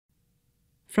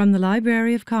From the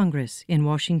Library of Congress in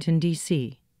Washington,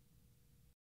 D.C.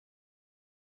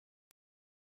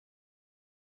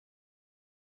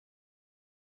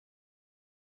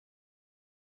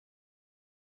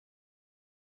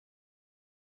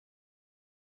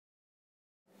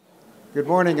 Good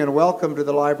morning and welcome to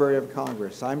the Library of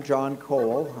Congress. I'm John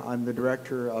Cole. I'm the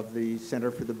director of the Center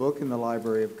for the Book in the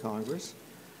Library of Congress,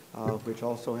 which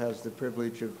also has the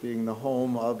privilege of being the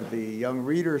home of the Young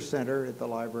Readers Center at the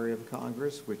Library of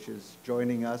Congress, which is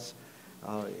joining us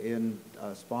in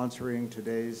sponsoring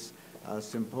today's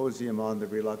symposium on the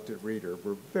reluctant reader.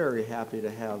 We're very happy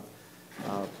to have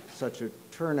such a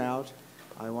turnout.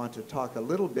 I want to talk a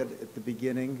little bit at the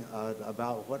beginning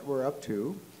about what we're up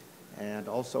to and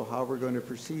also how we're going to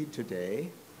proceed today.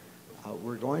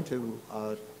 We're going to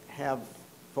have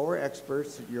 4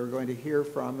 experts that you're going to hear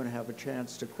from and have a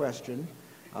chance to question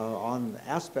on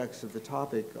aspects of the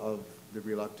topic of the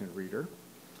reluctant reader.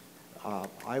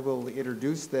 I will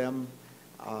introduce them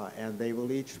and they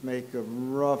will each make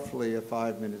roughly a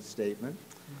 5-minute statement.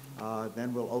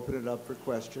 Then we'll open it up for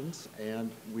questions, and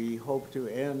we hope to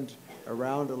end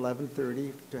around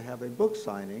 11:30 to have a book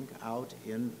signing out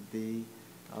in the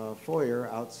foyer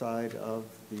outside of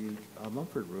the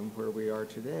Mumford Room where we are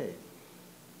today.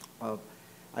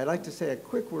 I'd like to say a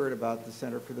quick word about the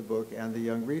Center for the Book and the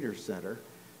Young Readers Center.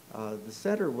 The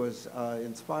center was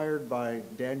inspired by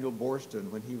Daniel Borston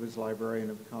when he was Librarian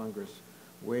of Congress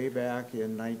way back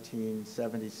in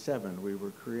 1977. We were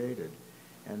created.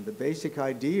 And the basic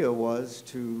idea was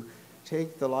to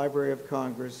take the Library of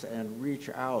Congress and reach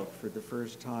out for the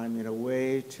first time in a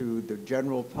way to the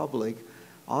general public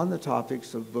on the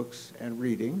topics of books and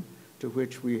reading, to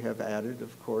which we have added,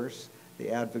 of course, the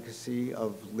advocacy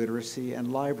of literacy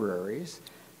and libraries,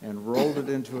 and rolled it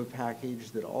into a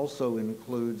package that also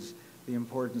includes the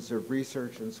importance of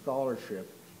research and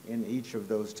scholarship in each of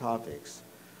those topics.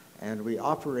 And we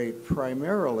operate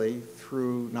primarily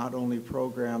through not only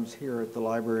programs here at the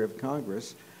Library of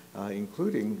Congress,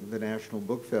 including the National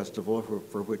Book Festival,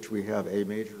 for which we have a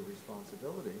major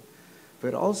responsibility,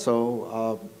 but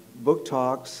also book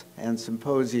talks and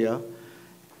symposia.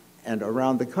 And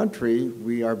around the country,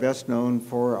 we are best known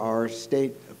for our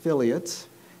state affiliates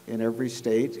in every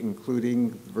state, including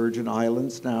Virgin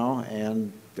Islands now,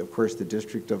 and of course the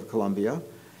District of Columbia,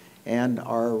 and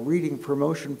our reading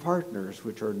promotion partners,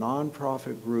 which are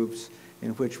nonprofit groups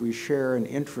in which we share an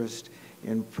interest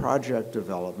in project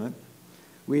development.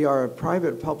 We are a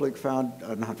private-public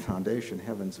not foundation,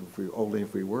 heavens, only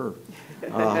if we were. We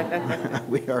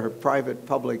are a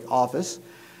private-public office,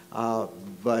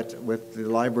 but with the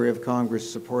Library of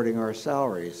Congress supporting our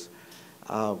salaries.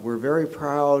 We're very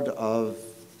proud of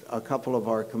a couple of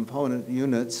our component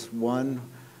units. One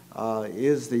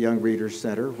is the Young Readers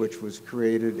Center, which was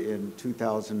created in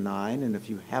 2009, and if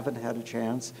you haven't had a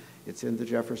chance, it's in the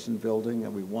Jefferson Building,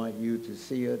 and we want you to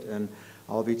see it. And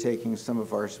I'll be taking some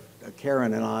of our,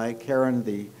 Karen,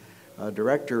 the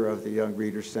director of the Young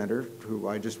Readers Center, who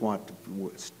I just want to,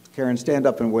 Karen, stand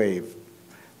up and wave.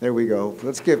 There we go.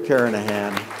 Let's give Karen a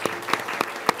hand.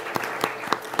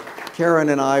 Karen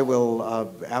and I will,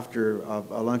 after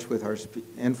a lunch with our,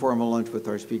 informal lunch with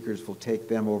our speakers, will take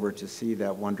them over to see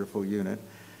that wonderful unit.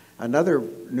 Another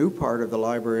new part of the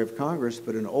Library of Congress,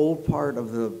 but an old part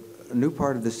of the, a new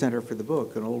part of the Center for the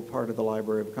Book, an old part of the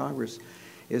Library of Congress,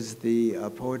 is the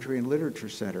Poetry and Literature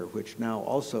Center, which now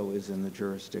also is in the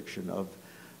jurisdiction of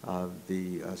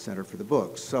the Center for the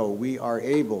Book. So we are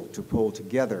able to pull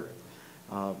together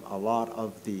a lot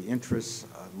of the interests,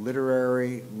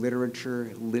 literary,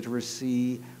 literature,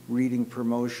 literacy, reading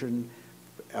promotion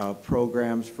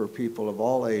programs for people of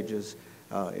all ages,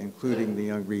 including the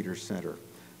Young Readers Center.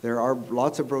 There are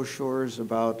lots of brochures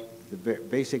about the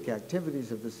basic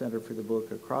activities of the Center for the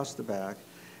Book across the back.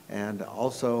 And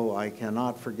also, I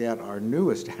cannot forget our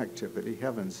newest activity,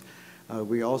 heavens.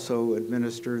 We also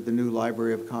administer the new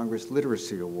Library of Congress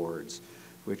Literacy Awards,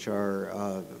 which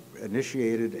are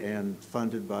initiated and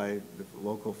funded by the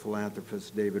local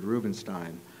philanthropist David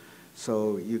Rubenstein.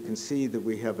 So you can see that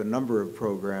we have a number of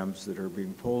programs that are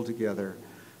being pulled together,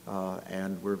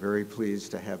 and we're very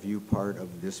pleased to have you part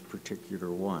of this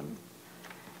particular one.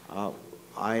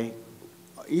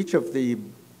 Each of the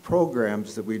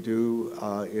programs that we do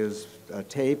is a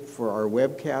tape for our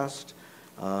webcast.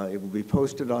 It will be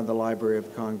posted on the Library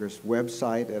of Congress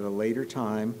website at a later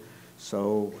time.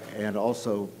 So, and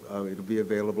also it'll be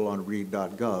available on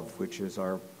read.gov, which is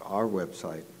our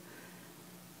website.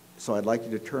 So I'd like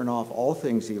you to turn off all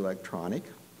things electronic,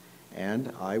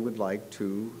 and I would like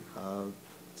to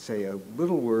say a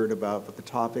little word about the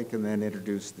topic and then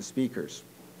introduce the speakers.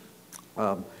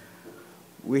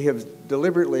 We have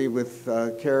deliberately, with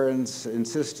Karen's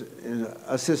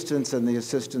assistance and the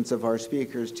assistance of our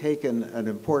speakers, taken an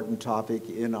important topic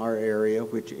in our area,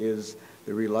 which is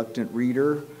the reluctant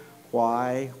reader.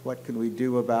 Why? What can we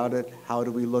do about it? How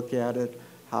do we look at it?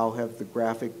 How have the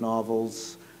graphic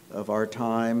novels of our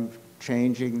time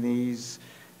changing these?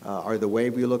 Are the way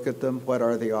we look at them? What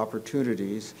are the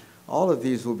opportunities? All of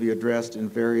these will be addressed in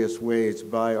various ways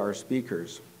by our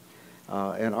speakers.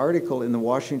 An article in the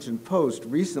Washington Post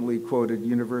recently quoted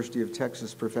University of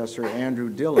Texas professor Andrew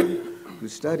Dillon, who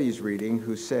studies reading,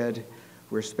 who said,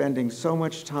 "We're spending so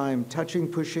much time touching,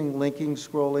 pushing, linking,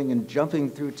 scrolling, and jumping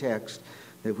through text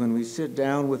that when we sit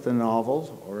down with a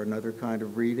novel or another kind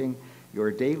of reading,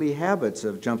 your daily habits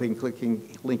of jumping, clicking,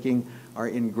 linking are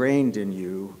ingrained in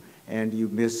you, and you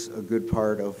miss a good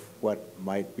part of what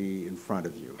might be in front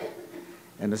of you."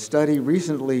 And a study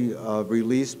recently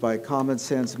released by Common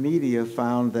Sense Media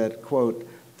found that, quote,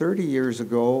 30 years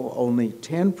ago, only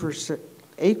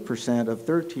 8% of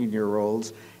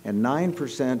 13-year-olds and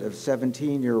 9% of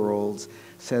 17-year-olds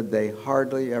said they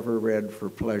hardly ever read for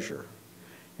pleasure.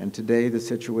 And today the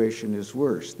situation is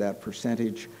worse. That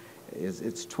percentage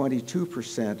it's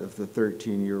 22% of the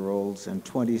 13-year-olds and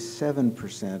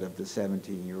 27% of the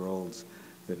 17-year-olds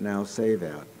that now say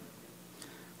that.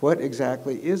 What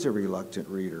exactly is a reluctant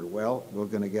reader? Well, we're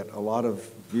going to get a lot of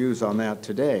views on that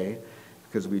today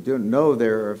because we do know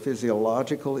there are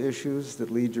physiological issues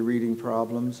that lead to reading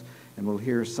problems, and we'll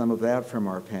hear some of that from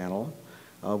our panel.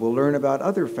 We'll learn about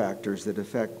other factors that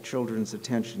affect children's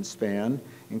attention span,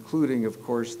 including, of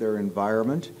course, their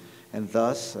environment, and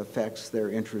thus affects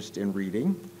their interest in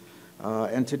reading.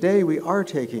 And today we are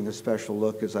taking a special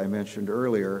look, as I mentioned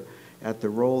earlier, at the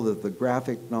role that the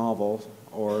graphic novel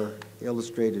or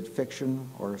illustrated fiction,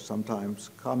 or sometimes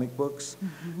comic books,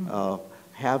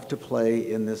 have to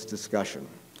play in this discussion.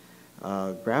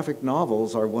 Graphic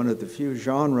novels are one of the few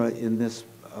genera in this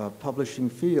publishing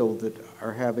field that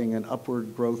are having an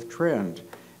upward growth trend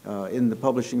in the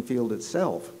publishing field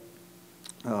itself.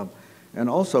 And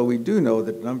also, we do know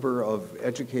that a number of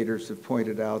educators have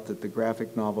pointed out that the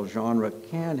graphic novel genre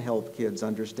can help kids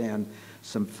understand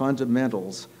some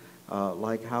fundamentals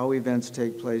like how events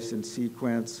take place in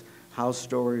sequence, how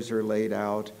stories are laid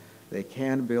out. They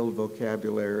can build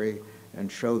vocabulary and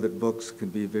show that books can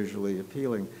be visually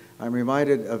appealing. I'm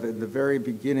reminded of in the very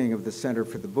beginning of the Center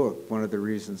for the Book, one of the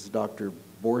reasons Dr.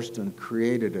 Borston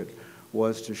created it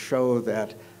was to show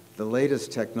that the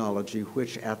latest technology,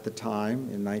 which at the time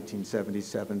in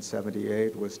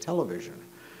 1977-78 was television.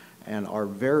 And our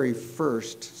very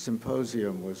first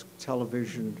symposium was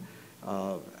television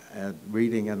and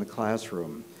reading in the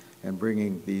classroom and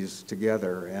bringing these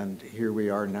together. And here we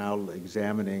are now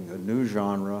examining a new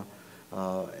genre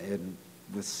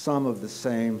with some of the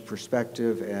same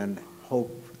perspective and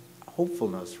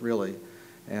hopefulness, really.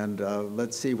 And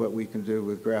let's see what we can do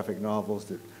with graphic novels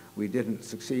that we didn't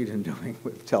succeed in doing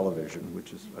with television,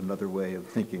 which is another way of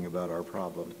thinking about our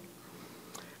problem.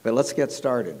 But let's get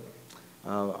started.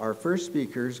 Our first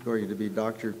speaker is going to be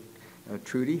Dr.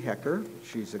 Trude Haecker.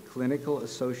 She's a clinical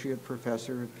associate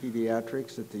professor of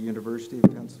pediatrics at the University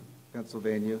of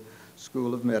Pennsylvania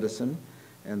School of Medicine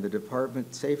and the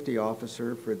department safety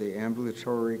officer for the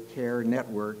Ambulatory Care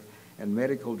Network and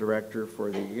medical director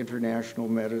for the International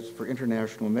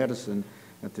Medicine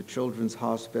at the Children's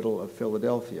Hospital of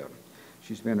Philadelphia.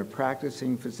 She's been a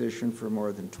practicing physician for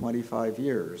more than 25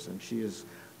 years, and she is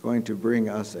going to bring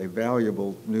us a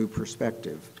valuable new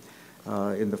perspective.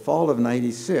 In the fall of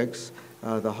 '96,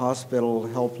 the hospital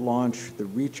helped launch the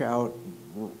Reach Out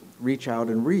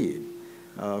and Read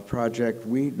project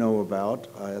we know about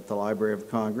at the Library of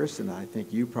Congress, and I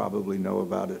think you probably know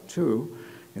about it too.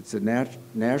 It's a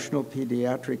national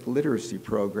pediatric literacy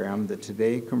program that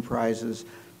today comprises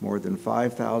more than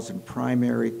 5,000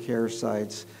 primary care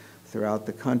sites throughout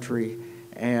the country,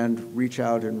 and Reach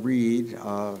Out and Read,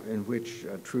 in which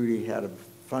Trude had a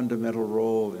fundamental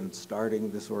role in starting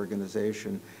this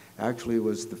organization, actually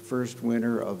was the first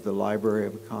winner of the Library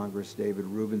of Congress David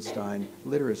Rubenstein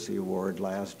Literacy Award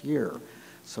last year.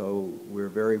 So we're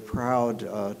very proud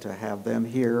to have them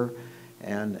here,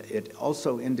 and it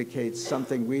also indicates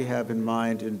something we have in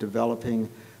mind in developing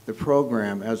the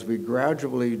program as we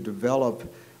gradually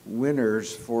develop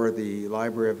winners for the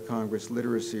Library of Congress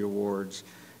Literacy Awards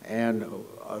and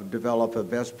develop a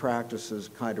best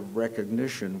practices kind of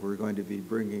recognition. We're going to be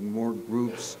bringing more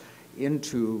groups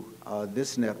into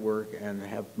this network and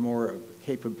have more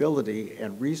capability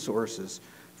and resources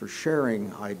for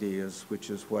sharing ideas, which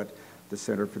is what the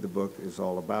Center for the Book is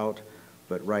all about.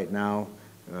 But right now,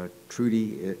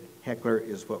 Trude Haecker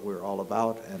is what we're all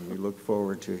about, and we look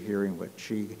forward to hearing what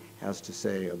she has to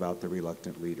say about the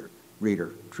reluctant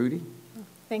reader. Trude?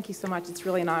 Thank you so much. It's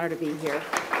really an honor to be here.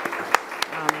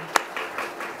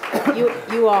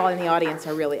 You all in the audience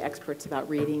are really experts about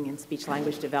reading and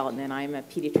speech-language development. I'm a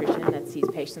pediatrician that sees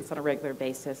patients on a regular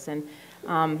basis, and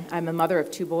I'm a mother of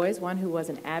 2 boys, one who was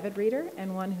an avid reader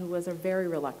and one who was a very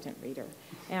reluctant reader.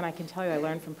 And I can tell you I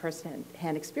learned from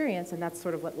first-hand experience, and that's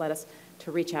sort of what led us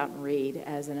to reach out and read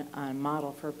as a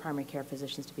model for primary care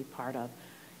physicians to be part of.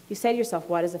 You say to yourself,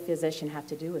 what does a physician have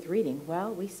to do with reading?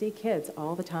 Well, we see kids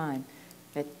all the time.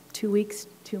 At 2 weeks,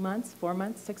 2 months, 4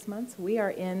 months, 6 months, we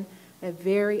are in a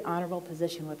very honorable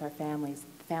position with our families.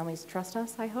 Families trust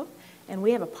us, I hope, and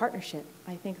we have a partnership.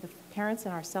 I think the parents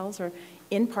and ourselves are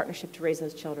in partnership to raise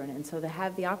those children, and so to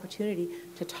have the opportunity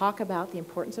to talk about the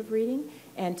importance of reading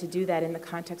and to do that in the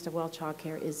context of well child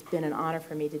care has been an honor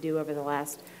for me to do over the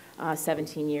last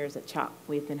 17 years at CHOP.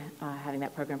 We've been having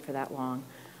that program for that long.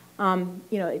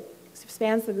 You know, it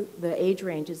spans the age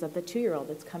ranges of the 2-year-old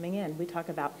that's coming in. We talk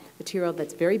about the 2-year-old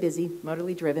that's very busy,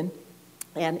 motorly driven,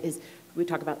 and we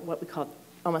talk about what we call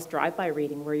almost drive-by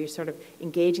reading, where you're sort of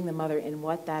engaging the mother in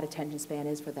what that attention span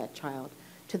is for that child,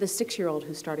 to the 6-year-old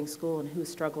who's starting school and who's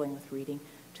struggling with reading,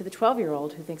 to the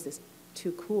 12-year-old who thinks it's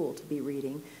too cool to be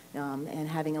reading and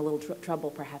having a little trouble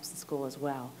perhaps in school as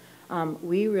well.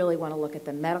 We really want to look at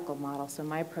the medical model, so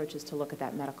my approach is to look at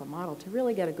that medical model to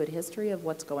really get a good history of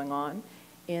what's going on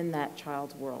in that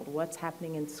child's world. What's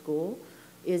happening in school?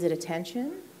 Is it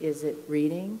attention? Is it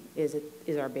reading? Is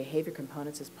our behavior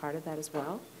components as part of that as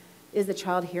well? Is the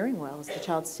child hearing well? Is the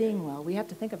child seeing well? We have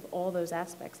to think of all those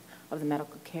aspects of the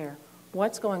medical care.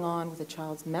 What's going on with the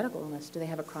child's medical illness? Do they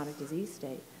have a chronic disease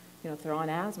state? You know, if they're on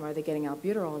asthma, are they getting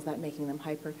albuterol? Is that making them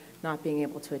hyper, not being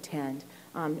able to attend?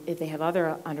 If they have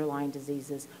other underlying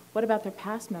diseases, what about their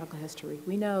past medical history?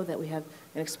 We know that we have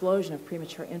an explosion of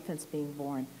premature infants being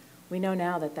born. We know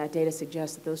now that that data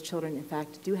suggests that those children, in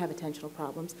fact, do have attentional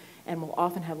problems and will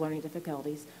often have learning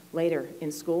difficulties later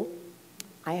in school.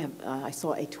 I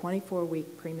saw a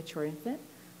 24-week premature infant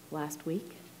last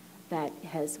week that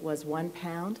was 1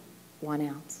 pound, 1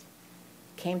 ounce.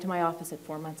 Came to my office at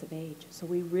 4 months of age. So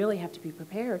we really have to be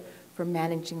prepared for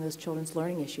managing those children's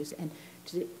learning issues and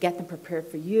to get them prepared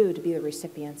for you to be the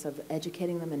recipients of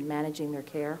educating them and managing their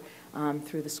care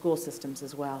through the school systems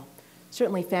as well.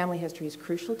 Certainly family history is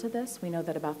crucial to this. We know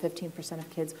that about 15% of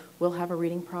kids will have a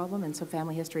reading problem, and so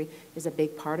family history is a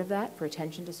big part of that for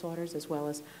attention disorders as well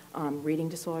as reading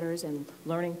disorders and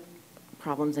learning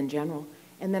problems in general.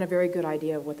 And then a very good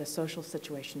idea of what the social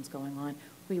situation is going on.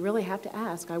 We really have to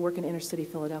ask. I work in inner city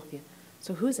Philadelphia,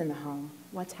 so who's in the home?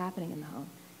 What's happening in the home?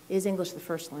 Is English the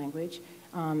first language?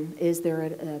 Is there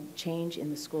a change in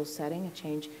the school setting, a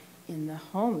change in the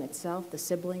home itself, the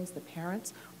siblings, the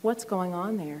parents? What's going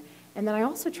on there? And then I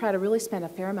also try to really spend a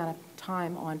fair amount of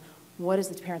time on what is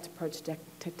the parent's approach to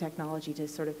technology to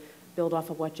sort of build off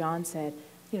of what John said.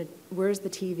 You know, where's the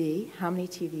TV? How many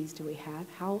TVs do we have?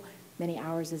 How many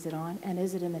hours is it on? And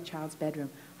is it in the child's bedroom?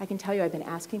 I can tell you I've been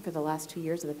asking for the last 2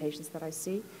 years of the patients that I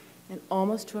see, and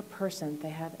almost to a person they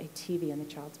have a TV in the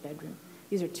child's bedroom.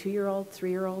 These are 2-year-olds,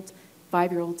 3-year-olds,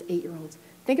 5-year-olds, 8-year-olds.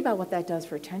 Think about what that does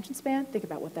for attention span. Think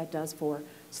about what that does for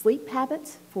sleep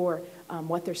habits, for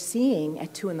what they're seeing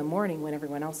at 2 in the morning when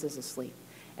everyone else is asleep.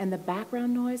 And the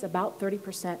background noise, about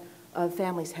 30% of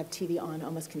families have TV on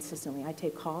almost consistently. I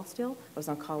take calls still. I was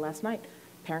on call last night.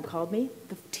 Parent called me.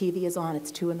 The TV is on.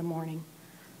 It's 2 in the morning.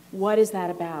 What is that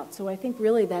about? So I think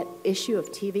really that issue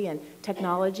of TV and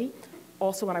technology.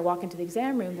 Also, when I walk into the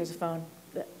exam room, there's a phone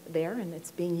there, and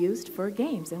it's being used for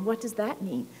games. And what does that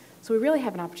mean? So we really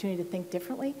have an opportunity to think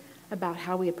differently about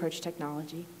how we approach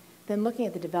technology. Then looking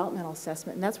at the developmental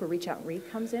assessment, and that's where Reach Out and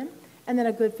Read comes in. And then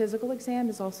a good physical exam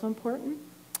is also important,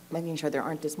 making sure there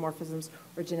aren't dysmorphisms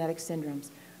or genetic syndromes.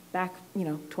 Back,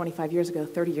 25 years ago,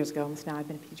 30 years ago, almost now, I've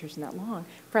been a pediatrician that long,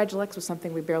 Fragile X was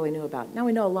something we barely knew about. Now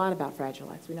we know a lot about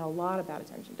Fragile X. We know a lot about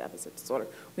attention deficit disorder.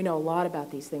 We know a lot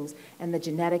about these things and the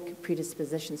genetic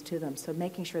predispositions to them. So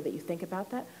making sure that you think about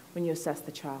that when you assess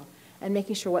the child and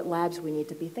making sure what labs we need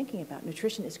to be thinking about.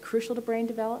 Nutrition is crucial to brain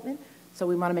development, so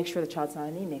we want to make sure the child's not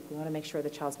anemic. We want to make sure the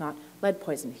child's not lead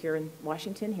poisoned. Here in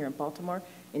Washington, here in Baltimore,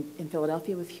 in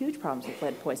Philadelphia, with huge problems with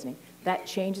lead poisoning. That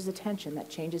changes attention. That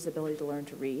changes the ability to learn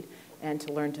to read and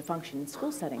to learn to function in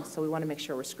school settings. So we want to make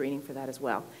sure we're screening for that as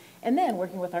well. And then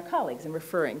working with our colleagues and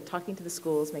referring, talking to the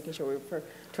schools, making sure we refer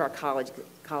to our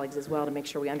colleagues as well to make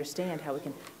sure we understand how we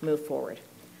can move forward.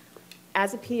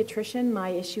 As a pediatrician, my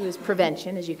issue is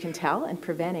prevention, as you can tell, and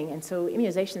preventing. And so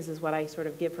immunizations is what I sort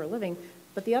of give for a living.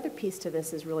 But the other piece to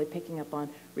this is really picking up on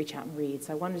Reach Out and Read.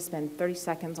 So I wanted to spend 30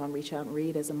 seconds on Reach Out and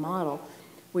Read as a model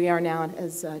We are now,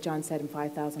 as John said, in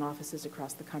 5,000 offices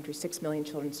across the country, 6 million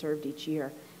children served each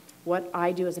year. What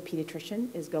I do as a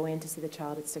pediatrician is go in to see the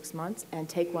child at 6 months and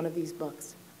take one of these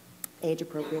books,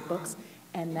 age-appropriate books,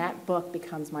 and that book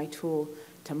becomes my tool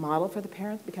to model for the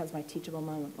parents, becomes my teachable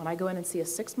moment. When I go in and see a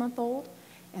 6-month-old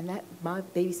and that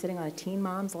baby sitting on a teen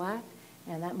mom's lap,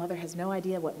 and that mother has no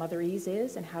idea what motherese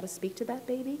is and how to speak to that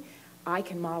baby, I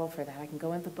can model for that. I can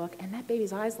go into the book, and that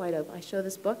baby's eyes light up. I show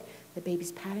this book, the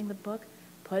baby's patting the book,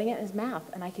 putting it in his mouth,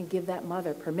 and I can give that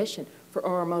mother permission for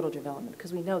oromotor development,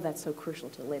 because we know that's so crucial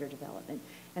to later development.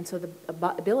 And so the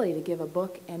ability to give a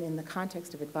book and in the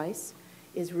context of advice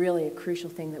is really a crucial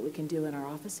thing that we can do in our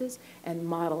offices and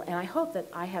model. And I hope that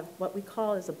I have what we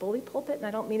call as a bully pulpit, and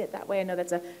I don't mean it that way. I know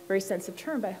that's a very sensitive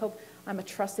term, but I hope I'm a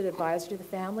trusted advisor to the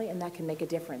family, and that can make a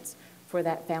difference for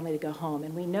that family to go home.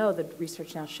 And we know that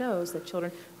research now shows that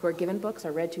children who are given books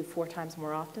are read to 4 times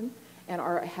more often and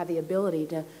have the ability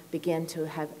to begin to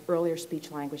have earlier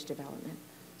speech language development.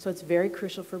 So it's very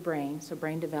crucial for brain. So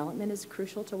brain development is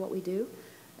crucial to what we do.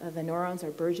 The neurons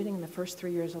are burgeoning in the first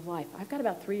 3 years of life. I've got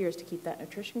about 3 years to keep that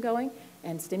nutrition going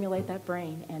and stimulate that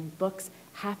brain, and books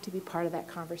have to be part of that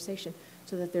conversation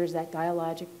so that there's that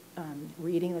dialogic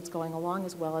reading that's going along,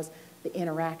 as well as the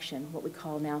interaction, what we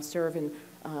call now serve and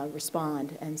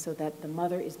respond, and so that the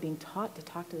mother is being taught to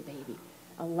talk to the baby,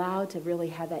 allowed to really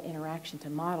have that interaction, to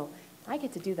model. I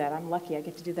get to do that. I'm lucky. I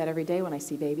get to do that every day when I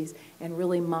see babies and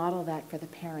really model that for the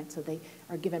parents so they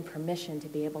are given permission to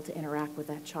be able to interact with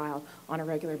that child on a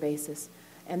regular basis.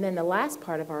 And then the last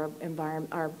part of our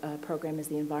program is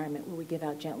the environment, where we give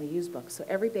out gently used books. So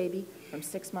every baby from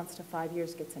 6 months to 5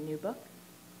 years gets a new book.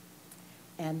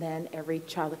 And then every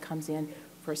child that comes in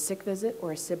for a sick visit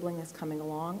or a sibling that's coming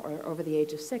along or over the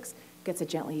age of 6 gets a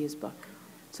gently used book.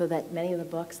 So that many of the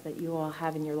books that you all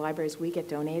have in your libraries, we get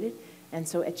donated. And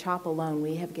so at CHOP alone,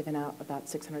 we have given out about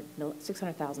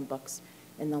 600,000 books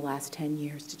in the last 10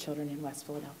 years to children in West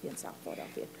Philadelphia and South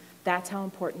Philadelphia. That's how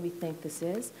important we think this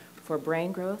is for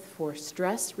brain growth, for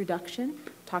stress reduction.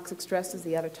 Toxic stress is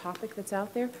the other topic that's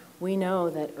out there. We know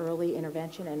that early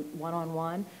intervention and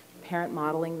one-on-one parent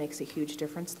modeling makes a huge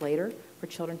difference later for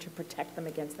children to protect them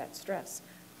against that stress.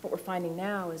 What we're finding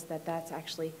now is that that's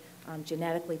actually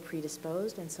genetically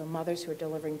predisposed, and so mothers who are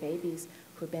delivering babies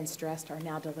who have been stressed are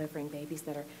now delivering babies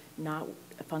that are not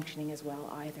functioning as well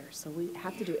either. So we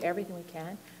have to do everything we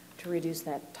can to reduce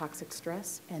that toxic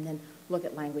stress and then look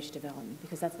at language development,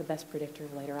 because that's the best predictor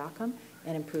of later outcome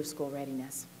and improve school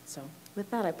readiness. So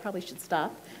with that, I probably should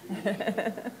stop.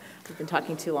 We've been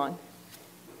talking too long.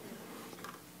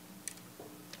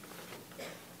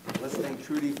 Let's thank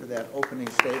Trude for that opening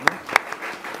statement.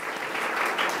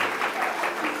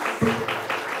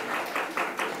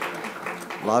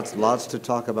 Lots to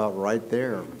talk about right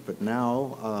there. But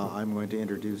now I'm going to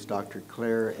introduce Dr.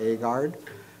 Claire Agard.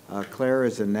 Claire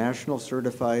is a national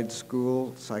certified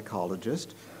school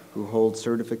psychologist who holds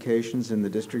certifications in the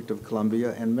District of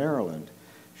Columbia and Maryland.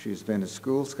 She's been a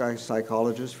school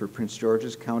psychologist for Prince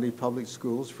George's County Public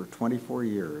Schools for 24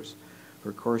 years.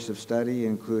 Her course of study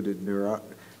included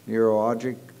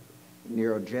neurogenic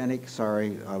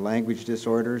language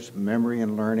disorders, memory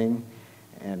and learning,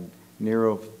 and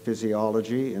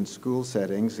neurophysiology in school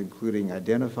settings, including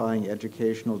identifying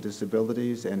educational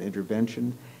disabilities and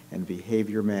intervention and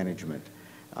behavior management.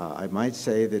 I might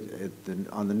say that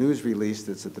on the news release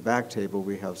that's at the back table,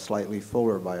 we have slightly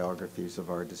fuller biographies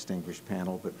of our distinguished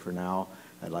panel, but for now,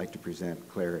 I'd like to present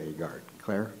Claire Agard.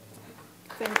 Claire?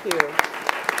 Thank you.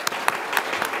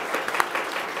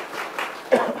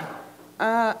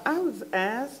 I was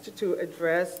asked to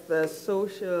address the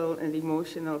social and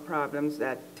emotional problems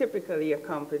that typically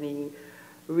accompany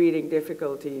reading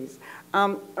difficulties.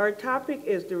 Our topic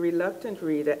is the reluctant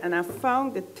reader, and I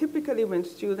found that typically when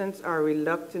students are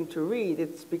reluctant to read,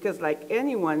 it's because, like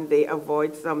anyone, they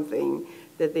avoid something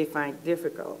that they find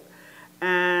difficult.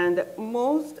 And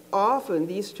most often,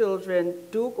 these children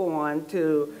do go on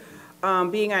to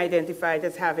being identified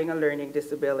as having a learning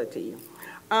disability.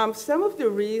 Some of the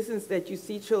reasons that you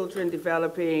see children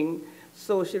developing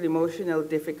social emotional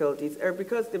difficulties are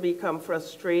because they become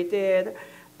frustrated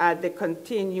at the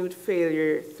continued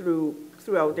failure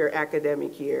throughout their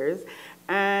academic years.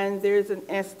 And there's an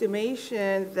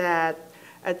estimation that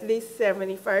at least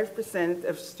 75%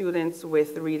 of students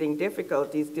with reading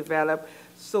difficulties develop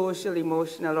social,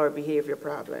 emotional, or behavior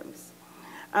problems.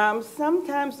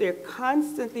 Sometimes they're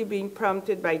constantly being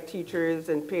prompted by teachers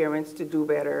and parents to do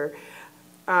better.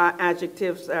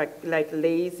 Adjectives like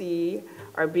lazy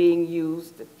are being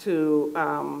used to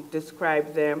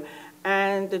describe them,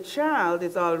 and the child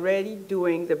is already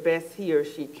doing the best he or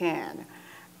she can,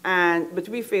 but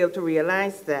we fail to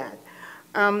realize that.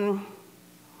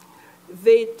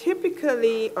 They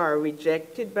typically are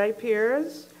rejected by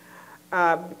peers.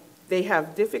 They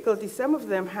have difficulty, some of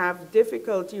them have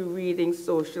difficulty reading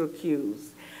social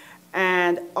cues,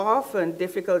 and often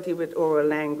difficulty with oral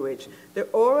language. The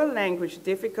oral language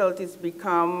difficulties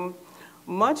become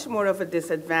much more of a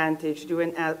disadvantage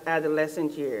during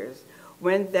adolescent years,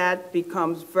 when that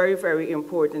becomes very, very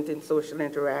important in social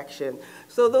interaction.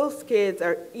 So those kids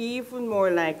are even more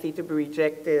likely to be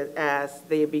rejected as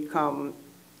they become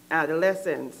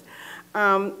adolescents.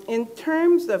 In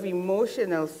terms of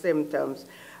emotional symptoms,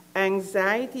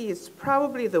 anxiety is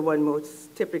probably the one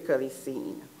most typically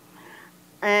seen.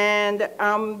 And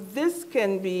this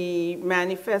can be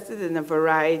manifested in a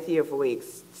variety of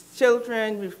ways.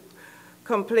 Children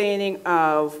complaining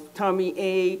of tummy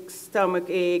aches, stomach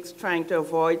aches, trying to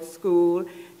avoid school,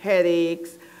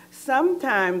 headaches.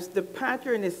 Sometimes the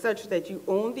pattern is such that you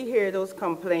only hear those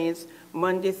complaints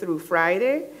Monday through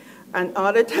Friday, and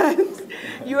other times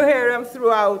you hear them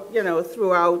throughout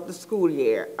the school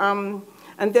year.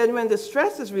 And then when the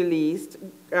stress is relieved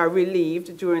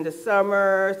during the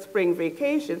summer, spring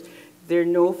vacations, there are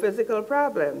no physical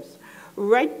problems.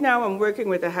 Right now, I'm working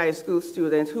with a high school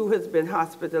student who has been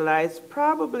hospitalized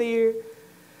probably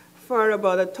for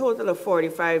about a total of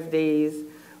 45 days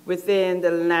within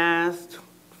the last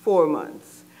 4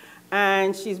 months.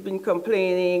 And she's been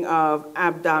complaining of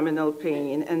abdominal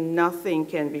pain, and nothing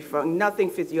can be found, nothing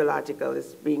physiological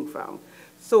is being found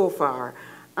so far.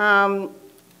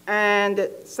 And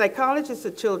psychologists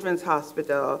at Children's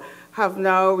Hospital have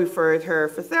now referred her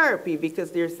for therapy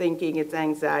because they're thinking it's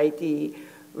anxiety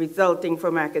resulting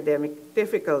from academic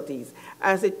difficulties.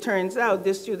 As it turns out,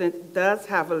 this student does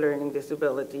have a learning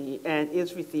disability and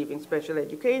is receiving special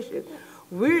education.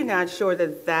 We're not sure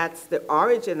that that's the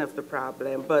origin of the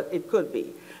problem, but it could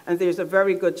be. And there's a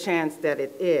very good chance that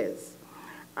it is.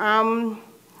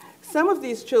 Some of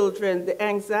these children, the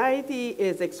anxiety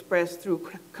is expressed through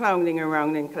clowning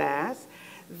around in class.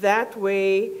 That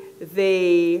way,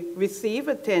 they receive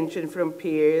attention from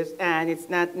peers, and it's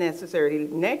not necessarily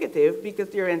negative because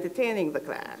they're entertaining the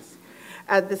class.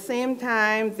 At the same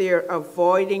time, they're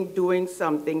avoiding doing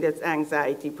something that's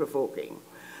anxiety-provoking.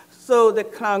 So the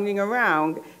clowning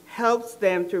around helps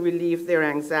them to relieve their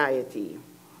anxiety.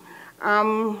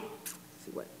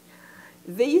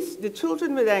 The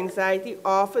children with anxiety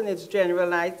often is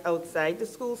generalized outside the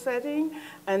school setting,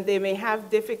 and they may have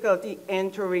difficulty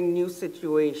entering new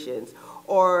situations,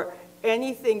 or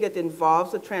anything that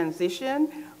involves a transition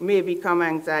may become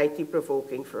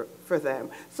anxiety-provoking for them.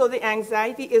 So the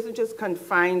anxiety isn't just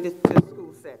confined to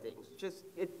school settings,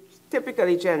 it's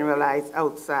typically generalized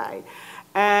outside.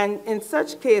 And in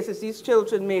such cases, these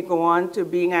children may go on to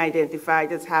being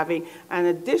identified as having an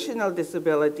additional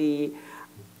disability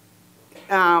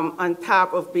on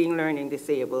top of being learning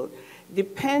disabled.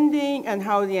 Depending on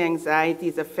how the anxiety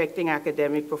is affecting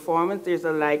academic performance, there's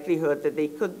a likelihood that they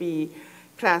could be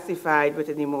classified with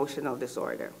an emotional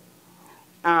disorder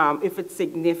if it's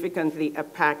significantly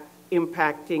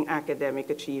impacting academic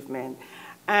achievement.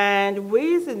 And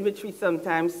ways in which we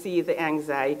sometimes see the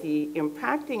anxiety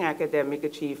impacting academic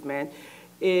achievement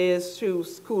is through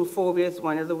school phobias,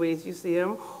 one of the ways you see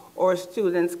them, or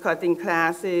students cutting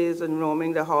classes and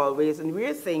roaming the hallways, and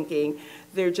we're thinking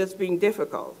they're just being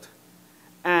difficult.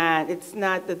 And it's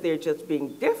not that they're just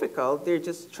being difficult, they're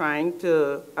just trying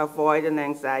to avoid an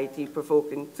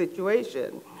anxiety-provoking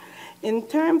situation. In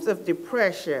terms of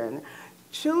depression,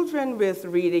 children with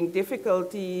reading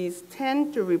difficulties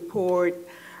tend to report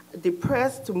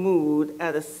depressed mood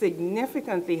at a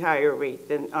significantly higher rate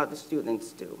than other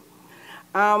students do.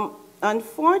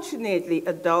 Unfortunately,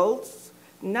 adults,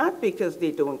 not because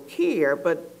they don't care,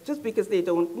 but just because they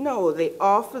don't know, they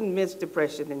often miss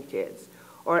depression in kids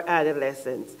or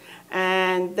adolescents.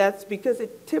 And that's because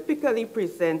it typically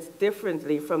presents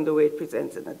differently from the way it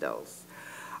presents in adults.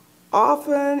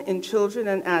 Often in children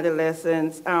and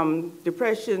adolescents,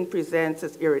 depression presents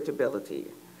as irritability.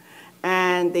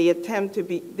 And they attempt to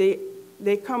be,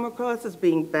 they come across as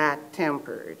being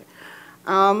bad-tempered.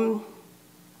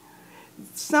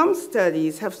 Some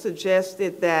studies have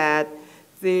suggested that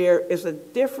there is a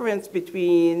difference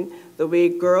between the way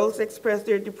girls express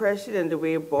their depression and the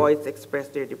way boys express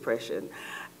their depression.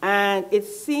 And it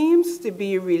seems to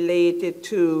be related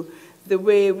to the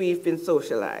way we've been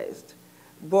socialized.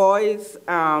 Boys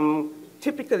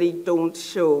typically don't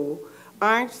show,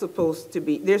 they're supposed to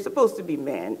be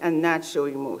men and not show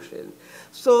emotion.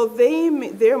 So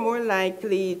they're more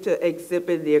likely to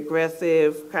exhibit the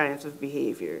aggressive kinds of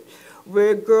behavior.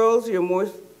 Where girls,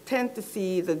 tend to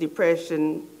see the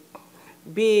depression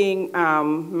being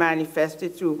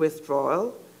manifested through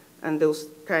withdrawal and those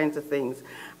kinds of things.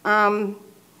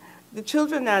 The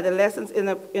children and adolescents,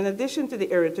 in addition to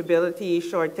the irritability,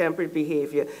 short-tempered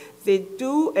behavior, they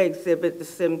do exhibit the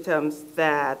symptoms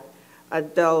that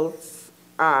adults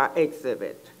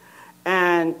exhibit.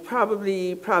 And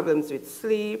probably problems with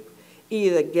sleep,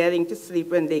 either getting to sleep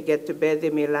when they get to bed, they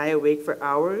may lie awake for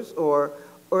hours, or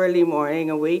early morning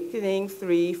awakening,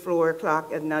 3, 4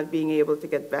 o'clock, and not being able to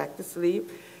get back to sleep,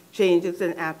 changes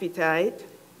in appetite.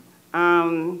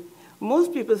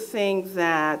 Most people think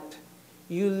that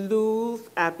you lose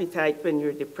appetite when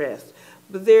you're depressed.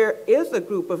 But there is a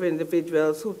group of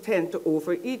individuals who tend to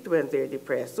overeat when they're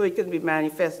depressed, so it can be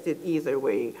manifested either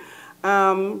way.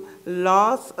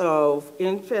 Loss of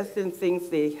interest in things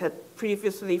they had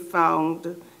previously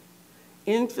found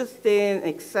interesting,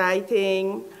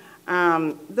 exciting.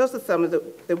 Those are some of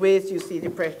the ways you see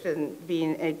depression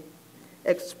being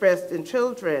expressed in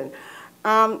children.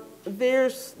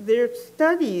 There's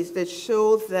studies that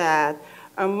show that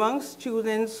among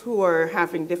students who are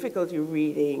having difficulty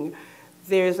reading,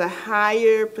 there's a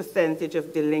higher percentage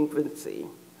of delinquency.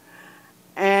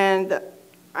 And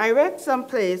I read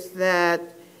someplace that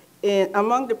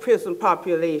among the prison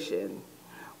population,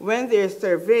 when they're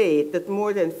surveyed, that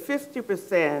more than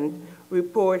 50%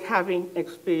 report having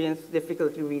experienced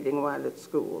difficulty reading while at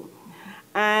school.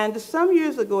 And some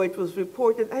years ago, it was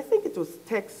reported, I think it was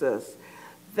Texas,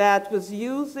 that was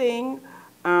using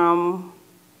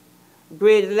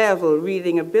grade level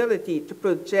reading ability to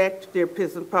project their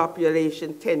prison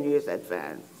population 10 years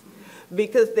advance,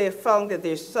 because they found that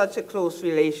there's such a close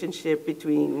relationship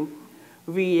between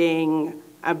reading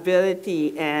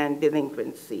ability and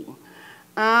delinquency.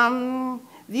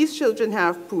 These children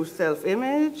have poor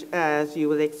self-image, as you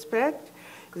would expect.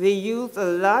 They use a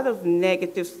lot of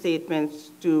negative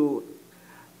statements to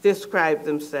describe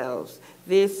themselves.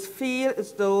 They feel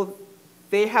as though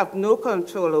they have no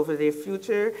control over their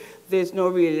future. There's no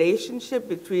relationship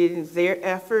between their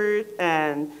effort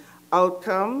and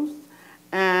outcomes.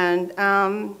 And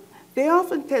they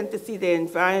often tend to see the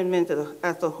environment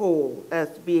as a whole as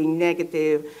being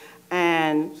negative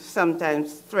and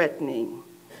sometimes threatening.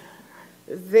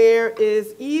 There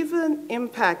is even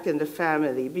impact in the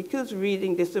family because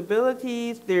reading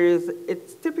disabilities,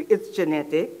 it's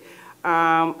genetic.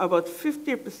 About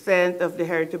 50% of the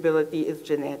heritability is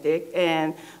genetic,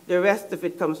 and the rest of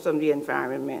it comes from the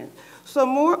environment. So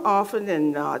more often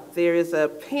than not, there is a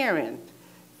parent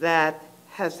that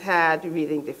has had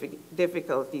reading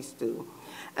difficulties too.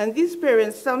 And these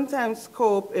parents sometimes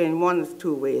cope in one of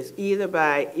two ways, either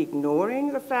by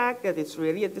ignoring the fact that it's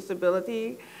really a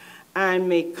disability and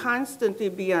may constantly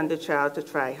be on the child to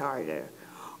try harder.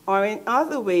 Or in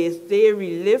other ways, they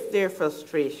relive their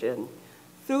frustration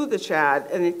through the child,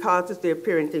 and it causes their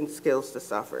parenting skills to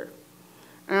suffer.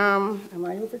 Am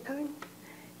I over time?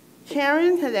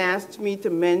 Karen had asked me to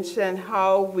mention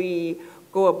how we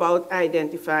go about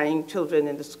identifying children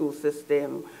in the school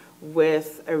system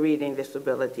with a reading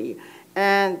disability.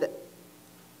 And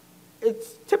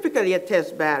it's typically a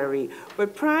test battery,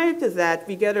 but prior to that,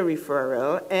 we get a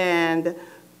referral, and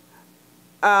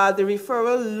the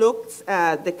referral looks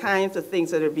at the kinds of things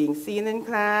that are being seen in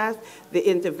class, the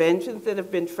interventions that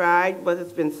have been tried, what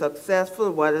has been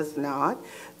successful, what has not.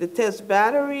 The test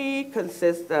battery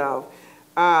consists of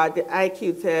the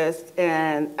IQ test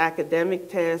and academic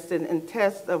tests and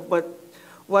tests of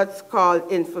what's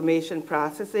called information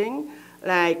processing,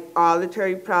 like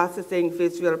auditory processing,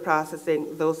 visual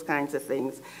processing, those kinds of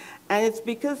things. And it's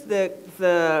because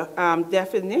the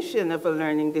definition of a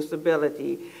learning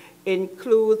disability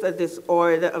includes a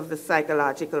disorder of the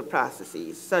psychological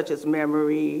processes, such as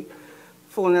memory,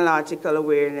 phonological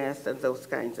awareness, and those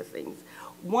kinds of things.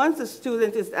 Once a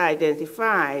student is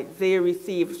identified, they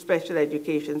receive special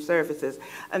education services.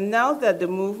 And now that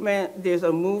there's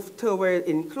a move toward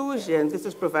inclusion, this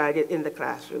is provided in the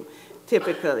classroom.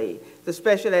 Typically, the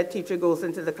special ed teacher goes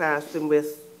into the classroom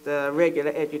with the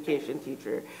regular education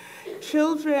teacher.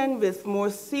 Children with more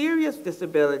serious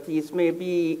disabilities may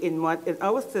be in what in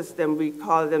our system we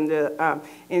call them the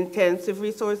intensive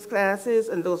resource classes,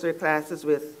 and those are classes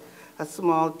with a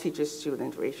small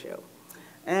teacher-student ratio.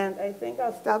 And I think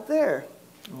I'll stop there.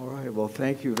 All right, well,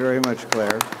 thank you very much,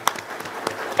 Claire.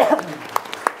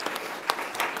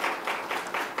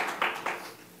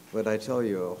 But I tell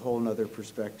you, a whole nother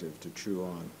perspective to chew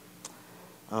on.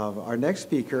 Our next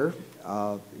speaker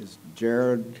is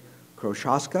Jarrett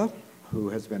Krosoczka, who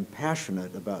has been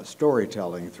passionate about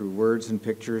storytelling through words and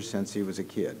pictures since he was a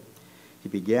kid. He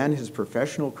began his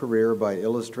professional career by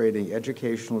illustrating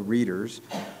educational readers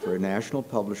for a national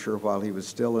publisher while he was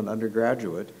still an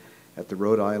undergraduate at the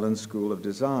Rhode Island School of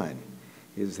Design.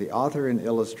 He is the author and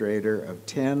illustrator of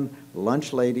 10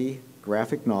 Lunch Lady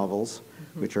graphic novels,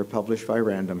 which are published by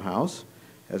Random House,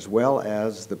 as well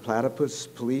as the Platypus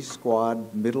Police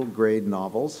Squad middle grade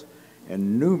novels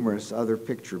and numerous other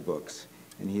picture books.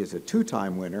 And he is a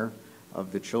two-time winner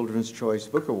of the Children's Choice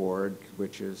Book Award,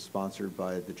 which is sponsored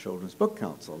by the Children's Book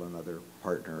Council, another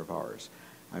partner of ours.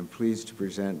 I'm pleased to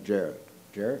present Jarrett.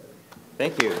 Jarrett?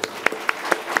 Thank you.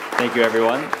 Thank you,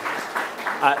 everyone.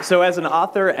 So as an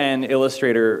author and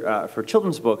illustrator for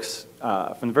children's books,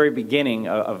 from the very beginning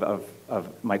of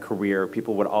my career,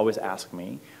 people would always ask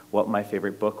me what my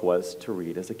favorite book was to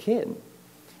read as a kid.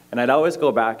 And I'd always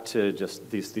go back to just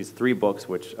these three books,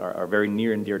 which are very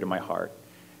near and dear to my heart.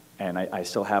 And I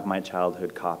still have my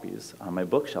childhood copies on my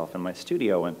bookshelf in my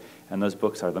studio. And those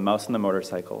books are The Mouse and the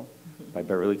Motorcycle by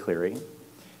Beverly Cleary,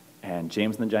 and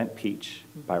James and the Giant Peach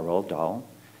by Roald Dahl,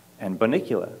 and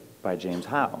Bunnicula by James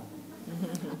Howe.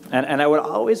 And I would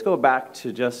always go back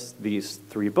to just these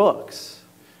three books.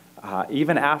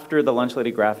 Even after the Lunch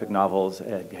Lady graphic novels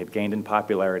had gained in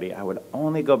popularity, I would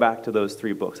only go back to those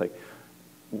three books. Like,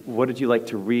 what did you like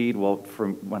to read? Well,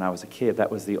 from when I was a kid,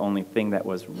 that was the only thing that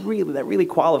really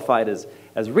qualified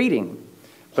as reading.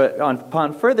 But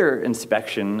upon further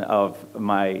inspection of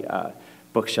my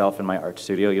bookshelf in my art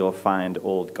studio, you'll find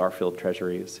old Garfield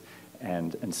treasuries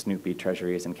and Snoopy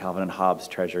treasuries and Calvin and Hobbes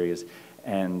treasuries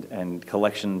and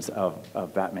collections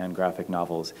of Batman graphic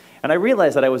novels. And I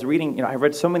realized that I was reading, I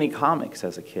read so many comics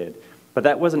as a kid, but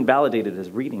that wasn't validated as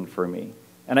reading for me.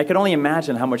 And I could only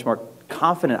imagine how much more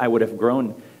confident I would have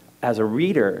grown as a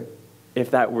reader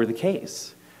if that were the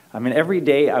case. I mean, every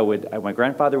day my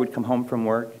grandfather would come home from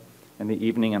work in the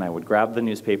evening, and I would grab the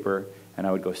newspaper and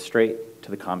I would go straight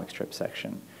to the comic strip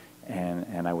section.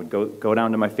 And I would go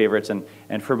down to my favorites,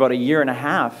 and for about a year and a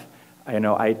half, I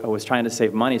was trying to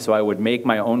save money, so I would make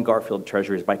my own Garfield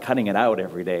treasuries by cutting it out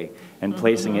every day and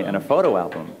placing it in a photo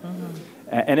album.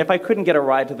 And if I couldn't get a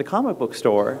ride to the comic book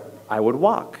store, I would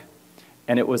walk.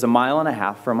 And it was 1.5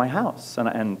 miles from my house.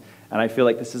 And I feel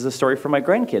like this is a story for my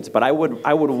grandkids, but I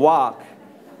would walk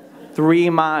 3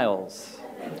 miles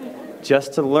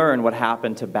just to learn what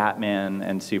happened to Batman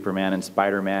and Superman and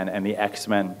Spider-Man and the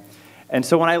X-Men. And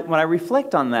so when I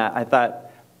reflect on that, I thought,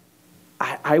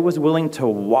 I was willing to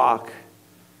walk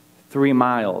 3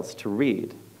 miles to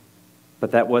read,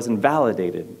 but that wasn't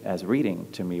validated as reading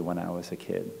to me when I was a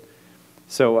kid.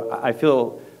 So I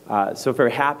feel so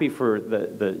very happy for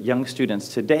the young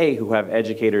students today who have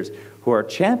educators who are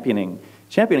championing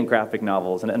graphic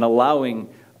novels and allowing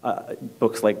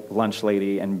books like Lunch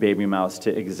Lady and Baby Mouse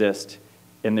to exist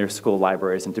in their school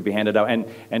libraries and to be handed out.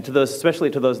 And to those,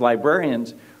 especially to those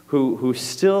librarians who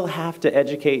still have to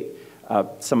educate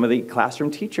some of the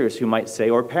classroom teachers who might say,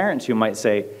 or parents who might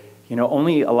say,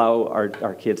 only allow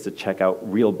our kids to check out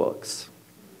real books.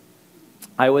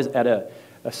 I was at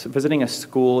visiting a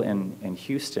school in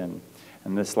Houston,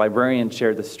 and this librarian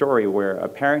shared the story where a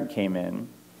parent came in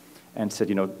and said,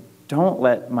 don't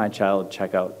let my child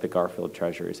check out the Garfield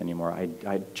treasuries anymore.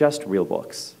 I just real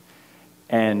books.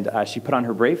 And she put on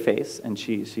her brave face, and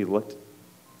she looked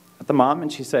at the mom,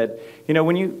 and she said,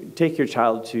 when you take your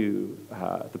child to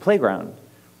the playground,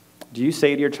 do you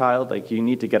say to your child, like, you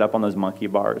need to get up on those monkey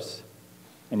bars,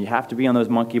 and you have to be on those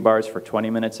monkey bars for 20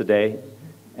 minutes a day,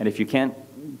 and if you can't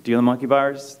do the monkey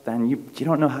bars, then you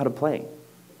don't know how to play.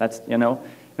 That's,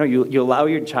 you allow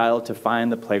your child to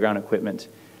find the playground equipment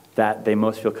that they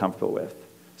most feel comfortable with.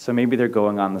 So maybe they're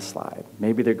going on the slide,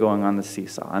 maybe they're going on the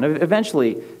seesaw, and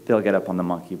eventually they'll get up on the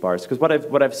monkey bars. Because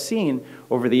what I've seen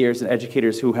over the years in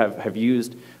educators who have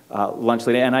used Lunch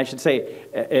Lady, and I should say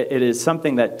it is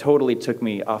something that totally took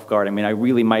me off guard. I mean,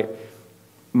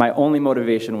 my only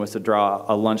motivation was to draw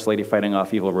a Lunch Lady fighting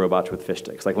off evil robots with fish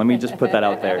sticks. Like, let me just put that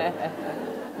out there.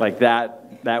 Like,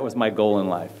 that was my goal in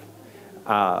life.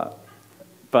 But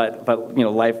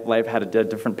life had a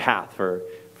different path for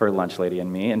Lunch Lady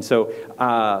and me. And so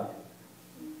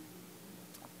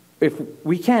if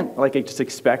we can't just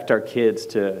expect our kids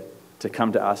to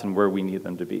come to us and where we need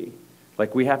them to be.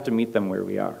 Like, we have to meet them where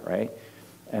we are, right?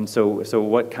 And so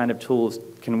what kind of tools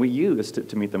can we use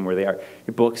to meet them where they are?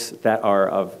 Books that are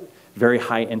of very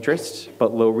high interest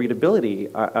but low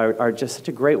readability are just such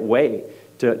a great way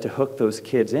to hook those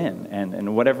kids in,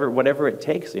 and whatever it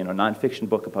takes, nonfiction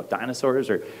book about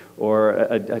dinosaurs or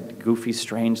a goofy,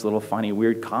 strange, little funny,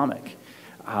 weird comic.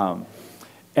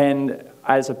 And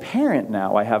as a parent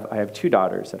now, I have 2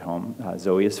 daughters at home.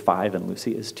 Zoe is 5 and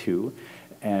Lucy is 2.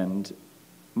 And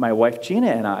my wife Gina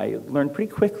and I learned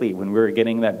pretty quickly when we were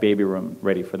getting that baby room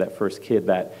ready for that first kid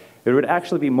that it would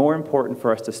actually be more important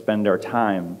for us to spend our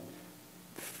time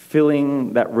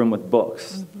filling that room with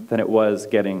books than it was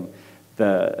getting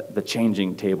the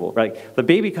changing table. Right? The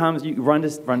baby comes, you run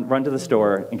to the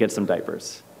store and get some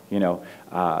diapers. you know.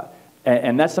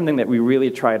 And that's something that we really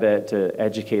try to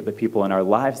educate the people in our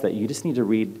lives, that you just need to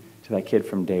read to that kid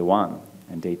from day 1,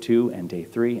 and day 2, and day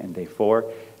 3, and day 4.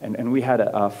 And we had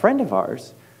a friend of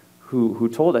ours who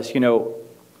told us, you know,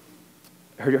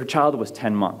 her child was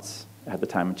 10 months at the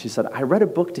time, and she said, I read a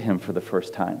book to him for the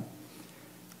first time.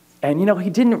 And, you know, he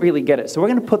didn't really get it, so we're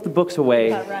going to put the books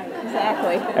away. Right,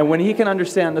 exactly. And when he can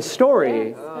understand the story,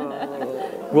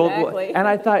 Exactly. and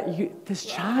I thought, this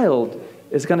child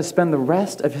is going to spend the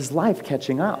rest of his life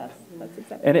catching up. Yes, that's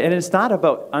exactly. And it's not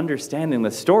about understanding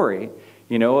the story.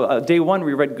 You know, day 1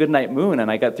 we read Goodnight Moon,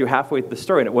 and I got through halfway through the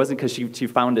story, and it wasn't because she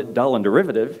found it dull and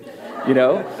derivative, you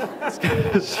know. It's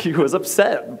 'cause she was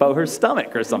upset about her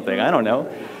stomach or something, I don't know.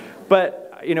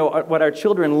 But, you know, what our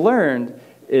children learned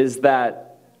is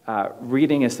that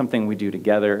reading is something we do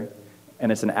together, and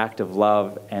it's an act of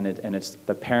love, and it's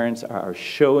the parents are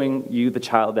showing you, the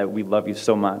child, that we love you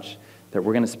so much, that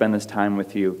we're going to spend this time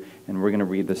with you, and we're going to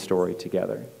read the story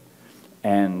together.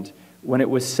 And when it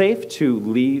was safe to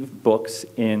leave books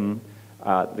in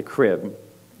the crib,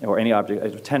 or any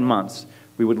object, 10 months,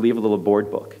 we would leave a little board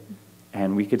book.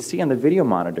 And we could see on the video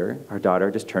monitor our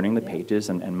daughter just turning the pages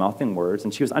and mouthing words,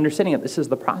 and she was understanding that this is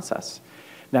the process.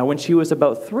 Now, when she was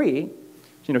about 3,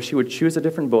 you know, she would choose a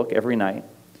different book every night,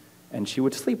 and she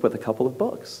would sleep with a couple of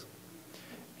books.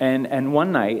 And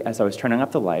one night, as I was turning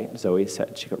up the light, Zoe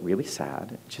said, she got really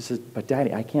sad. She says, but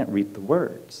Daddy, I can't read the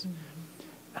words.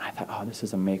 And I thought, oh, this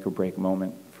is a make or break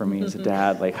moment for me as a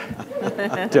dad. Like,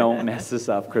 don't mess this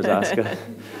up, Krosoczka.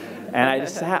 And I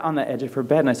just sat on the edge of her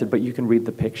bed, and I said, but you can read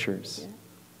the pictures.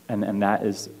 And that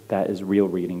is real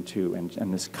reading, too.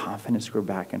 And this confidence grew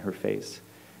back in her face.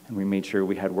 And we made sure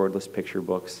we had wordless picture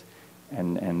books.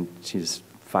 And she's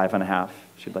 5.5.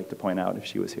 She'd like to point out, if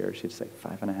she was here, she'd say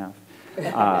 5.5.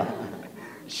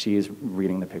 She's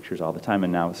reading the pictures all the time,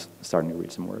 and now is starting to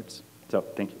read some words. So,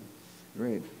 thank you.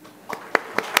 Great.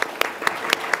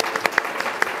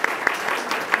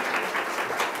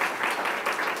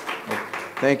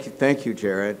 Thank you,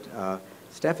 Jarrett.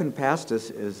 Stephan Pastis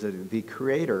is the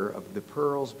creator of the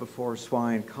Pearls Before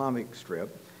Swine comic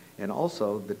strip, and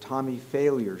also the Tommy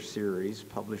Failure series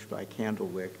published by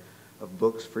Candlewick of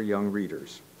books for young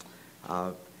readers.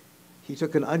 He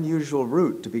took an unusual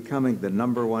route to becoming the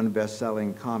 #1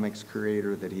 best-selling comics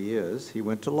creator that he is. He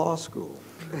went to law school.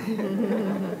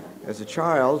 As a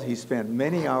child, he spent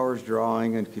many hours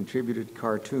drawing and contributed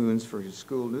cartoons for his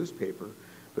school newspaper,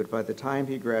 but by the time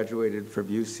he graduated from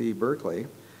UC Berkeley,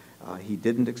 he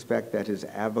didn't expect that his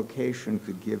avocation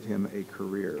could give him a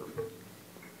career.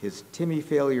 His Timmy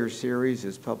Failure series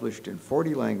is published in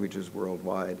 40 languages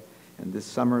worldwide, and this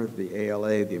summer, the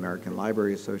ALA, the American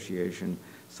Library Association,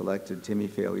 selected Timmy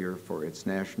Failure for its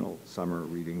National Summer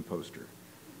Reading Poster.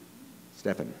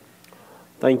 Stephan.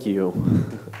 Thank you.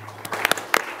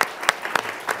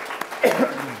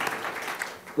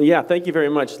 Yeah, thank you very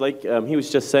much. Like he was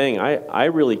just saying, I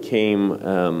really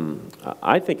came,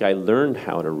 I think I learned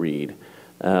how to read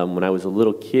when I was a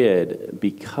little kid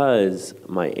because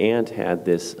my aunt had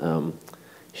this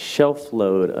shelf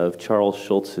load of Charles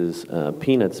Schulz's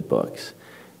Peanuts books.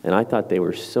 And I thought they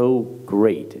were so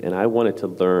great, and I wanted to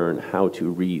learn how to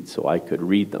read so I could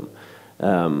read them.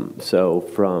 So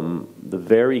from the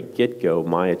very get-go,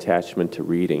 my attachment to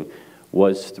reading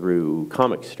was through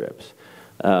comic strips.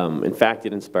 In fact,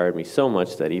 it inspired me so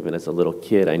much that even as a little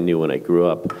kid, I knew when I grew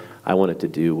up, I wanted to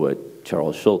do what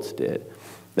Charles Schulz did.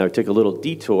 Now, I took a little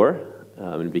detour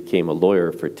and became a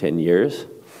lawyer for 10 years.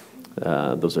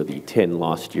 Those are the 10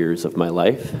 lost years of my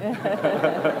life.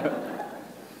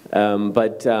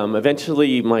 But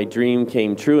eventually my dream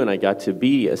came true and I got to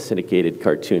be a syndicated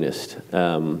cartoonist.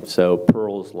 So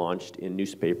Pearls launched in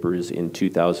newspapers in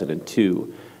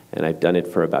 2002, and I've done it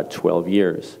for about 12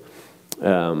 years.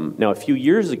 Now, a few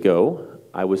years ago,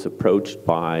 I was approached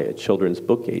by a children's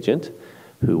book agent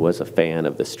who was a fan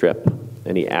of the strip,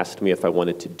 and he asked me if I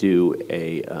wanted to do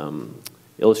a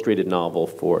illustrated novel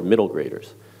for middle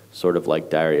graders, sort of like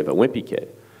Diary of a Wimpy Kid.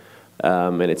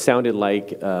 And it sounded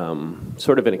like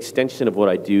sort of an extension of what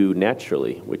I do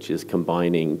naturally, which is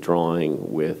combining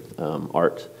drawing with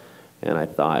art. And I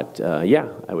thought, yeah,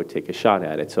 I would take a shot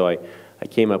at it. So I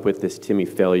came up with this Timmy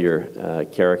Failure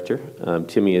character.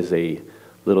 Timmy is a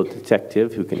little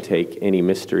detective who can take any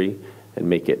mystery and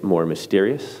make it more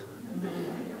mysterious.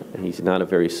 And he's not a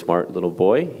very smart little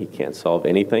boy. He can't solve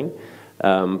anything.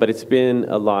 But it's been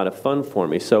a lot of fun for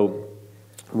me. So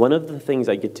one of the things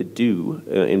I get to do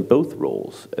in both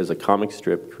roles as a comic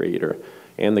strip creator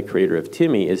and the creator of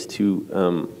Timmy is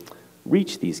to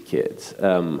reach these kids,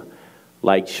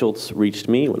 like Schulz reached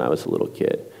me when I was a little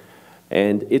kid.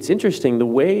 And it's interesting, the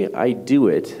way I do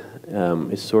it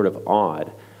is sort of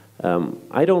odd.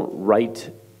 I don't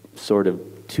write sort of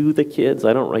to the kids.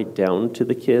 I don't write down to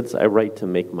the kids. I write to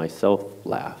make myself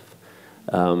laugh.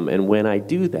 And when I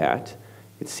do that,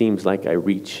 it seems like I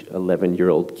reach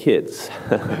 11-year-old kids.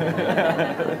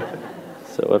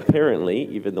 So apparently,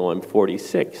 even though I'm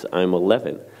 46, I'm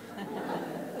 11.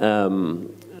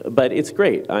 But it's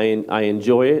great. I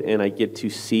enjoy it, and I get to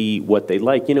see what they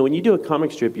like. You know, when you do a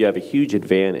comic strip, you have a huge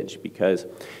advantage, because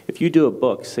if you do a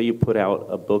book, say you put out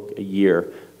a book a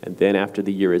year, and then after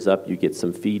the year is up, you get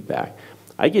some feedback.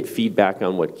 I get feedback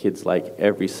on what kids like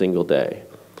every single day.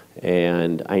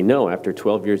 And I know after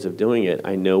 12 years of doing it,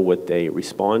 I know what they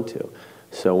respond to.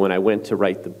 So when I went to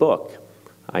write the book,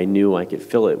 I knew I could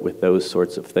fill it with those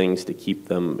sorts of things to keep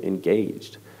them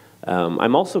engaged.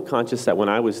 I'm also conscious that when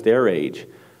I was their age,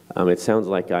 it sounds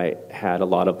like I had a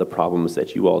lot of the problems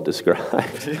that you all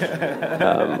described.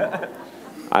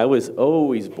 I was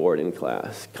always bored in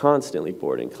class, constantly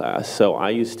bored in class. So I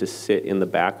used to sit in the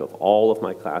back of all of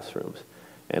my classrooms,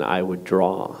 and I would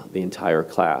draw the entire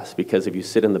class. Because if you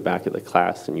sit in the back of the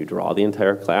class and you draw the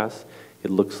entire class,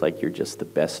 it looks like you're just the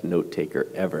best note taker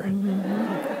ever.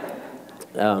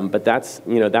 But that's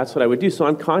what I would do. So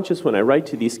I'm conscious when I write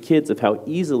to these kids of how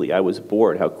easily I was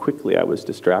bored, how quickly I was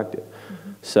distracted.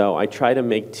 So I try to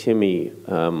make Timmy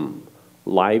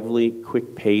lively,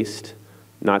 quick-paced,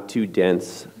 not too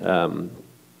dense, and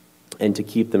to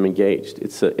keep them engaged.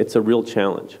 It's a real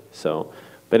challenge. So,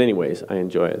 but anyways, I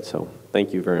enjoy it. So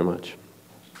thank you very much.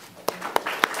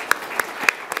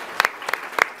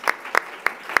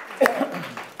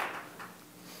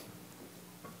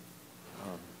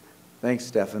 Thanks,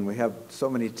 Stephan. We have so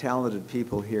many talented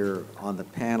people here on the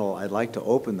panel. I'd like to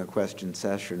open the question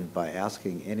session by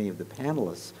asking any of the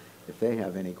panelists if they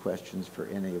have any questions for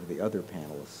any of the other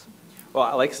panelists.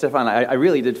 Well, like Stephan, I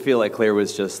really did feel like Claire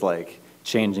was just like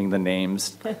changing the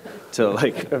names to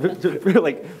like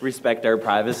respect our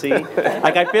privacy.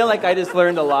 Like I feel like I just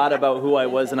learned a lot about who I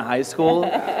was in high school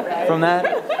from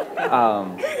that.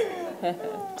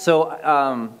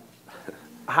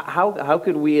 How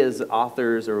could we as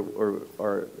authors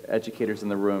or educators in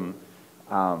the room,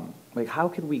 like how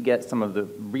could we get some of the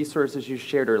resources you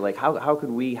shared, or like how could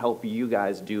we help you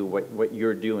guys do what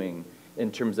you're doing in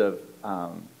terms of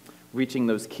reaching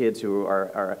those kids who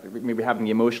are maybe having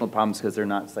the emotional problems because they're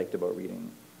not psyched about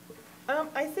reading?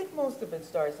 I think most of it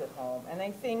starts at home, and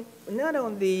I think not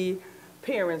only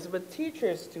parents but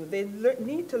teachers too. They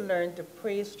need to learn to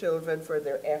praise children for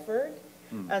their effort.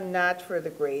 And not for the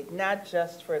grade, not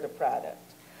just for the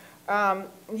product.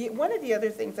 One of the other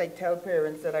things I tell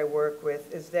parents that I work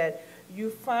with is that you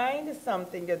find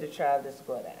something that the child is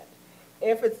good at.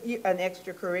 If it's an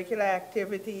extracurricular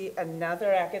activity,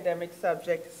 another academic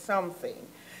subject,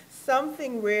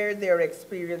 something where they're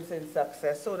experiencing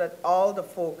success, so that all the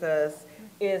focus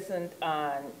isn't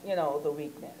on, the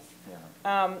weakness.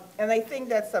 And I think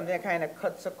that's something that kind of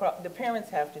cuts across. The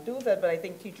parents have to do that, but I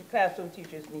think classroom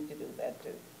teachers need to do that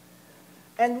too.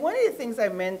 And one of the things I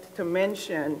meant to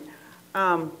mention,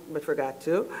 but forgot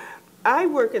to, I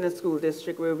work in a school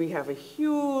district where we have a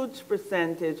huge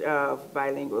percentage of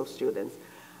bilingual students.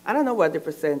 I don't know what the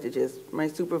percentage is. My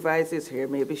supervisor is here.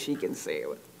 Maybe she can say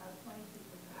it.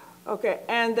 Okay,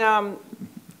 and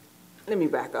let me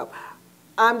back up.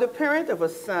 I'm the parent of a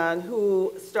son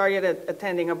who started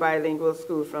attending a bilingual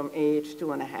school from age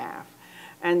 2.5.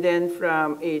 And then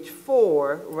from age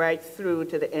 4 right through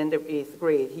to the end of 8th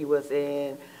grade, he was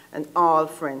in an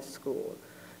all-French school.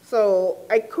 So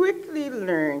I quickly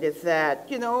learned that,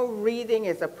 reading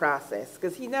is a process,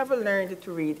 because he never learned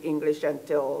to read English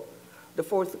until the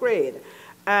 4th grade.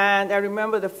 And I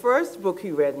remember the first book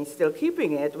he read, and he's still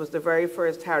keeping it, was the very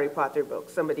first Harry Potter book.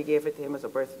 Somebody gave it to him as a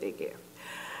birthday gift.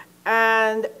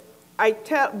 And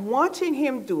watching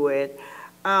him do it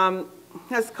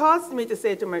has caused me to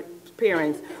say to my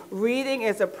parents, reading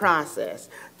is a process.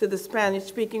 To the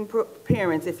Spanish-speaking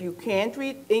parents, if you can't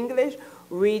read English,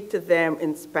 read to them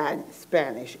in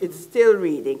Spanish. It's still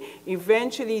reading.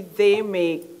 Eventually, they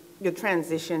make the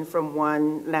transition from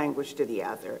one language to the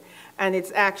other. And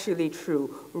it's actually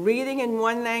true. Reading in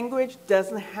one language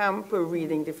doesn't hamper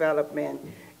reading development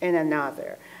in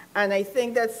another. And I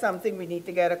think that's something we need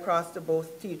to get across to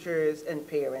both teachers and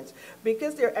parents,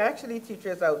 because there are actually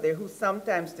teachers out there who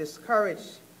sometimes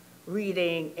discourage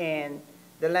reading in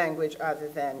the language other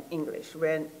than English,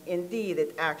 when indeed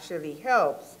it actually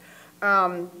helps.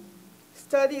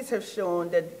 Studies have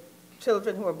shown that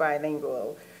children who are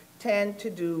bilingual tend to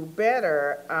do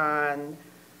better on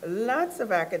lots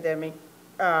of academic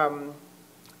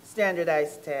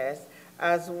standardized tests,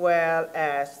 as well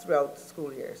as throughout the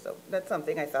school year. So that's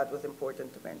something I thought was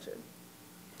important to mention.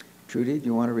 Trude, do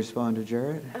you want to respond to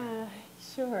Jarrett?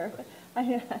 Sure.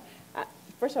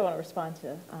 First, I want to respond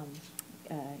to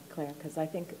Claire, because I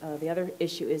think the other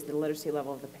issue is the literacy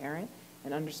level of the parent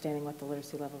and understanding what the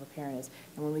literacy level of the parent is.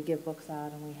 And when we give books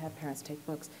out and we have parents take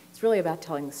books, it's really about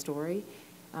telling the story.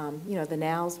 You know, the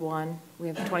NALS one, we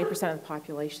have 20% of the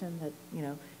population that, you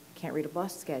know, can't read a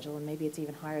bus schedule, and maybe it's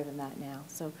even higher than that now.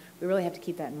 So we really have to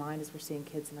keep that in mind as we're seeing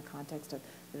kids in the context of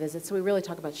the visit. So we really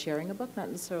talk about sharing a book, not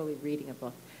necessarily reading a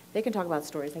book. They can talk about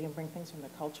stories. They can bring things from their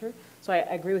culture. So I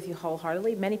agree with you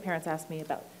wholeheartedly. Many parents ask me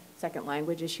about second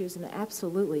language issues, and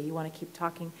absolutely, you want to keep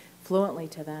talking fluently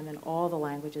to them in all the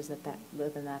languages that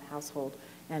live in that household,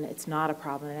 and it's not a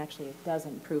problem, and actually it does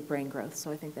improve brain growth,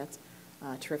 so I think that's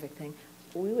a terrific thing.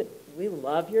 We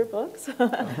love your books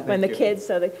when the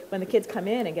kids come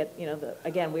in and get, you know,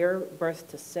 again, we're birth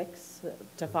to 6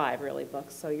 to 5 really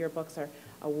books, so your books are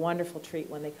a wonderful treat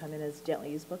when they come in as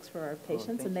gently used books for our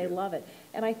patients, and they love it.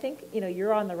 And I think, you know,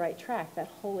 you're on the right track. That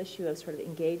whole issue of sort of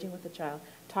engaging with the child,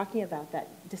 talking about that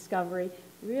discovery,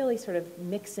 really sort of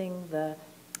mixing the,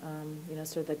 you know,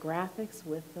 sort of the graphics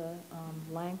with the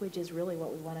language is really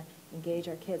what we want to engage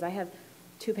our kids. I have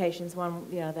 2 patients, one,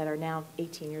 you know, that are now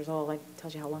 18 years old. That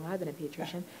tells you how long I've been a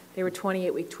pediatrician. They were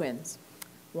 28-week twins.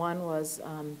 One was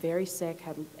very sick,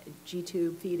 had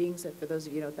G-tube feedings. For those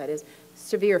of you who know what that is,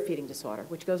 severe feeding disorder,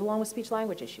 which goes along with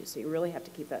speech-language issues. So you really have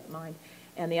to keep that in mind.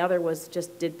 And the other was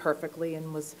just did perfectly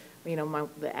and was, you know,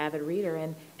 the avid reader.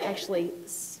 And actually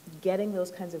getting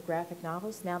those kinds of graphic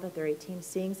novels, now that they're 18,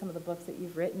 seeing some of the books that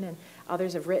you've written and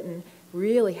others have written,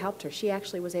 really helped her. She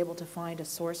actually was able to find a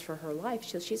source for her life.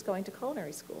 She's going to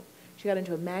culinary school. She got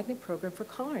into a magnet program for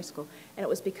culinary school. And it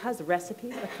was because the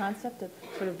recipes, the concept of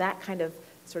sort of that kind of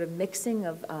sort of mixing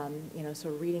of, you know,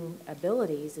 sort of reading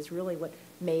abilities is really what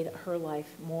made her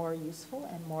life more useful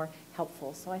and more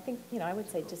helpful. So I think, you know, I would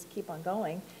say just keep on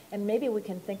going. And maybe we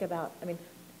can think about, I mean,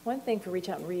 one thing for Reach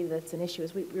Out and Read that's an issue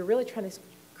is we're really trying to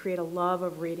create a love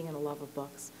of reading and a love of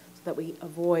books so that we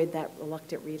avoid that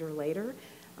reluctant reader later.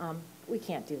 We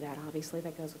can't do that, obviously.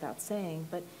 That goes without saying.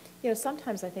 But, you know,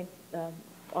 sometimes I think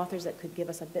authors that could give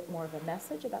us a bit more of a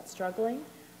message about struggling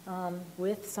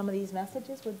with some of these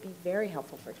messages would be very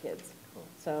helpful for kids.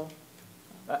 So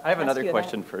I have another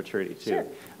question for Trude, too. Sure.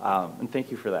 And thank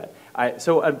you for that.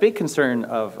 So a big concern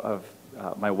of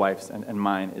my wife's and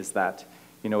mine is that,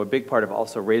 you know, a big part of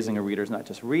also raising a reader is not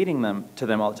just reading them to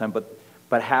them all the time,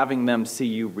 but having them see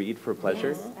you read for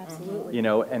pleasure. Yes, absolutely. You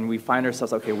know, and we find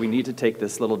ourselves, okay, we need to take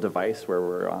this little device where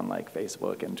we're on like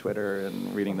Facebook and Twitter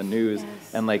and reading the news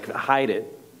and like hide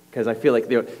it, because I feel like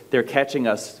they're catching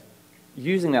us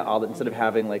using that all instead of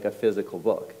having like a physical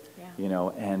book. Yeah. You know,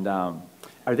 and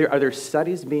are there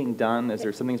studies being done? Is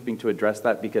there something that's being to address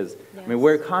that? Because I mean,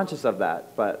 we're conscious of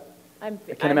that, but I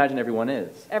can't imagine everyone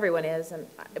is. Everyone is, and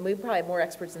we probably have more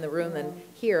experts in the room than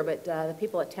here, but the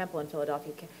people at Temple in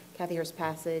Philadelphia, Kathy Hurst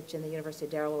Passage and the University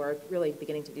of Delaware are really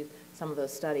beginning to do some of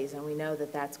those studies, and we know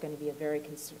that that's going to be a very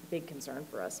big concern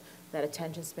for us, that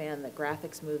attention span, the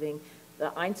graphics moving.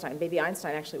 Baby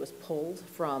Einstein actually was pulled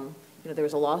from, you know, there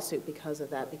was a lawsuit because of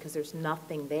that, because there's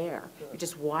nothing there. You're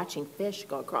just watching fish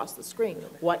go across the screen.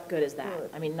 What good is that?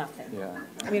 I mean, nothing. Yeah.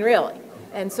 I mean, really.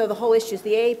 And so the whole issue is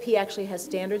the AAP actually has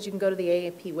standards. You can go to the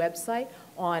AAP website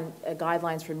on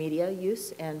guidelines for media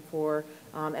use and for,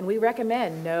 and we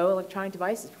recommend no electronic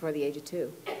devices before the age of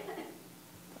 2.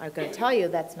 I'm going to tell you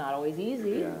that's not always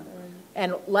easy. Yeah.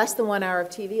 And less than 1 hour of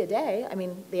TV a day. I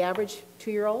mean, the average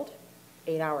 2-year-old,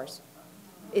 8 hours.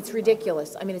 It's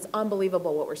ridiculous. I mean, it's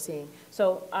unbelievable what we're seeing.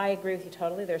 So I agree with you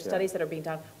totally. There are studies that are being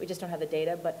done. We just don't have the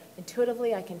data. But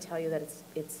intuitively, I can tell you that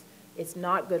it's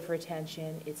not good for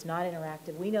attention. It's not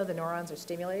interactive. We know the neurons are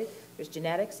stimulated. There's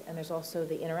genetics, and there's also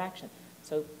the interaction.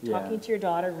 So talking to your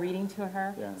daughter, reading to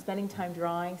her, spending time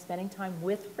drawing, spending time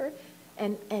with her,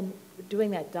 and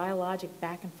doing that dialogic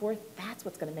back and forth, that's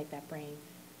what's going to make that brain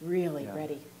really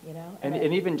ready, you know? And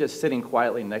even just sitting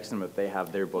quietly next to them if they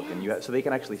have their book, and so they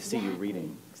can actually see you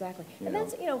reading. Exactly. And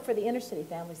that's, you know, for the inner city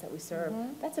families that we serve,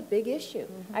 that's a big issue.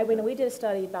 I mean, we did a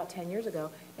study about 10 years ago,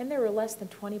 and there were less than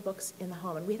 20 books in the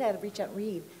home, and we had to reach out and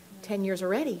read 10 years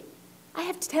already. I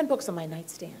have 10 books on my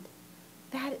nightstand.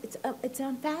 It's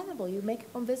unfathomable. You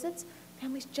make home visits,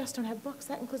 families just don't have books.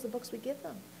 That includes the books we give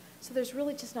them. So there's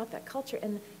really just not that culture.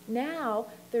 And now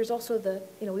there's also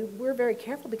we're very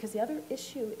careful because the other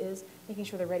issue is making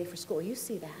sure they're ready for school. You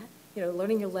see that, you know,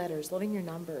 learning your letters, learning your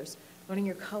numbers, learning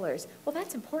your colors. Well,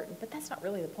 that's important, but that's not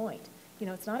really the point. You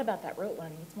know, it's not about that rote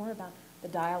learning. It's more about the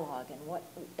dialogue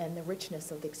and the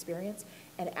richness of the experience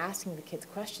and asking the kids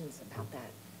questions about that.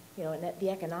 You know, and the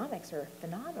economics are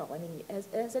phenomenal. I mean,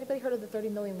 has anybody heard of the 30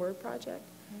 Million Word Project?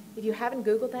 If you haven't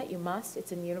Googled that, you must.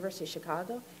 It's in the University of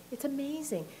Chicago. It's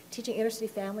amazing, teaching inner city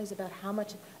families about how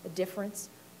much a difference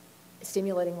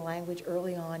stimulating language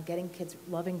early on, getting kids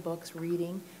loving books,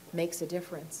 reading, makes a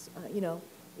difference. You know,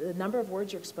 the number of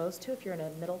words you're exposed to if you're in a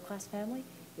middle-class family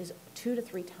is 2 to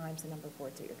 3 times the number of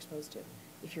words that you're exposed to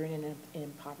if you're in an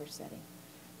impoverished setting.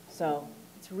 So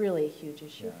it's really a huge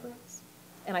issue for us.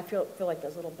 And I feel like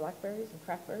those little blackberries and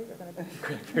crackberries are going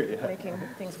to be making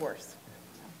things worse.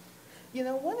 You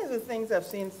know, one of the things I've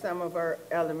seen some of our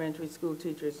elementary school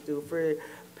teachers do for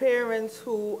parents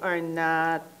who are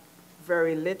not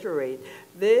very literate,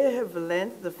 they have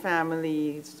lent the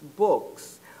families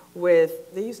books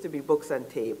with, they used to be books on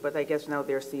tape, but I guess now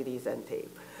they're CDs and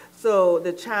tape. So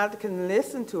the child can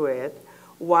listen to it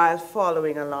while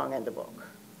following along in the book.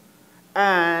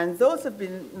 And those have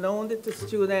been loaned to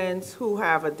students who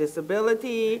have a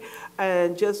disability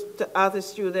and just to other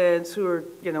students who are,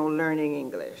 you know, learning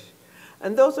English.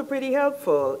 And those are pretty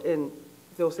helpful in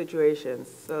those situations.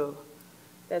 So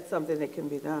that's something that can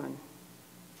be done.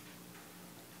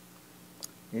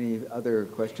 Any other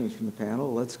questions from the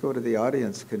panel? Let's go to the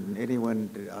audience. Can anyone,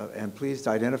 and please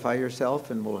identify yourself,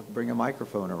 and we'll bring a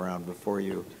microphone around before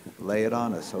you lay it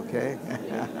on us, okay?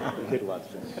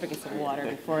 Better get some water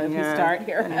before we start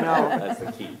here. No. That's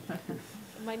the key.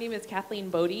 My name is Kathleen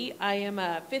Bodie. I am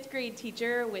a 5th grade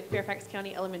teacher with Fairfax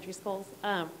County Elementary Schools.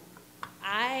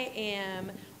 I am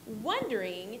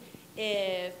wondering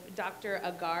if Dr.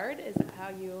 Agard, is that how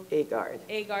you? Agard.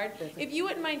 Agard. If you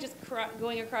wouldn't mind just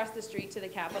going across the street to the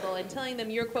Capitol and telling them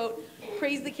your quote,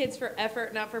 praise the kids for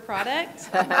effort, not for product.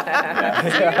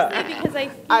 Seriously, because I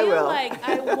feel like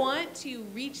I want to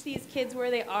reach these kids where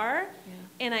they are,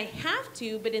 and I have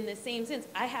to, but in the same sense,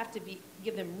 I have to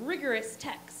give them rigorous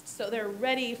text so they're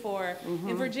ready for,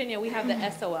 in Virginia, we have the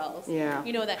SOLs,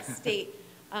 you know, that state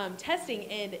testing,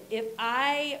 and if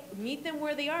I meet them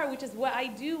where they are, which is what I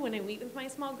do when I meet with my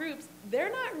small groups, they're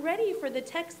not ready for the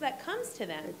text that comes to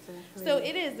them. Exactly. So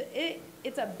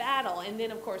it's a battle, and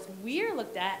then of course we're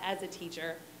looked at as a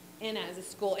teacher and as a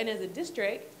school and as a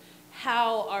district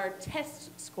how our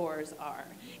test scores are,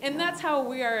 and that's how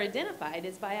we are identified,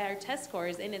 is by our test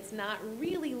scores, and it's not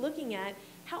really looking at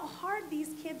how hard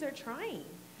these kids are trying,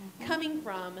 coming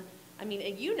from, I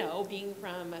mean, you know, being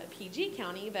from PG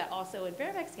County, but also in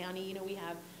Fairfax County, you know, we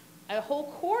have a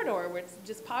whole corridor where it's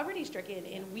just poverty-stricken,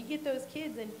 and we get those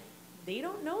kids, and they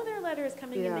don't know their letters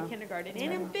coming into kindergarten.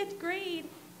 And in 5th grade,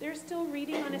 they're still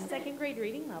reading on a 2nd grade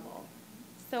reading level.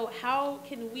 So how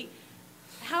can we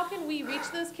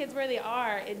reach those kids where they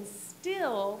are and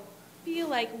still feel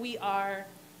like we are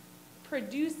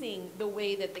producing the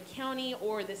way that the county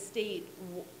or the state,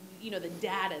 you know, the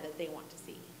data that they want to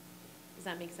see? Does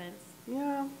that make sense?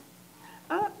 Yeah.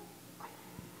 I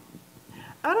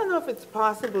don't know if it's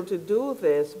possible to do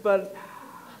this, but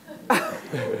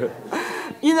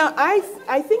you know,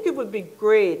 I think it would be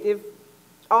great if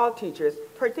all teachers,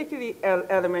 particularly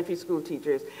elementary school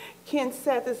teachers, can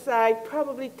set aside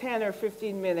probably 10 or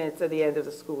 15 minutes at the end of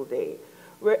the school day,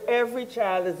 where every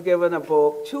child is given a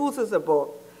book, chooses a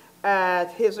book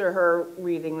at his or her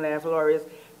reading level, or is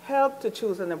help to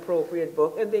choose an appropriate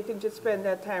book, and they can just spend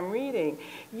that time reading.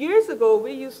 Years ago,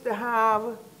 we used to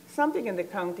have something in the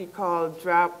county called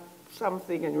Drop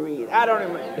Something and Read. I don't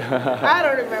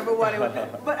remember what it was,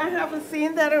 but I haven't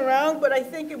seen that around, but I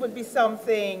think it would be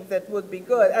something that would be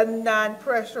good, a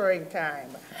non-pressuring time,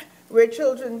 where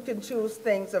children can choose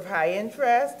things of high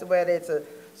interest, whether it's a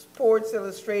Sports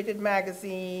Illustrated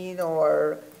magazine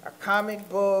or a comic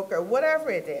book or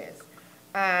whatever it is.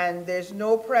 And there's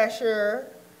no pressure.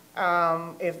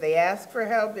 If they ask for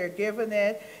help, they're given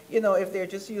it. You know, if they're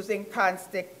just using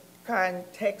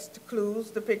context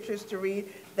clues, the pictures to read,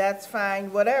 that's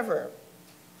fine, whatever.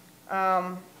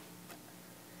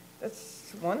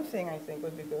 That's one thing I think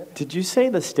would be good. Did you say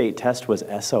the state test was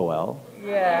SOL?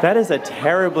 Yeah. That is a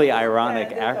terribly ironic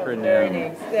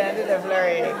acronym. Standard of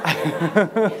learning.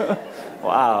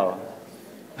 Wow.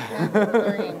 Standard of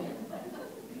learning.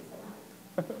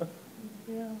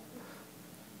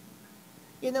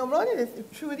 You know, one of the,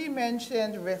 Trude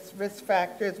mentioned risk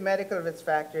factors, medical risk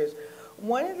factors.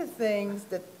 One of the things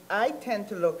that I tend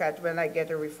to look at when I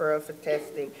get a referral for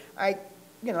testing, I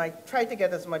try to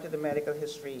get as much of the medical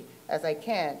history as I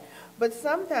can. But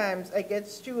sometimes I get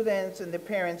students and the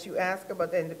parents, you ask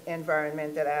about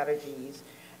environmental allergies,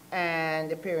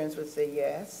 and the parents would say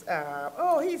yes.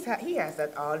 Oh, he has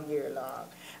that all year long.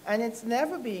 And it's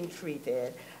never being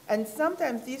treated. And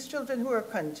sometimes these children who are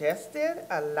congested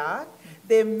a lot,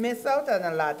 they miss out on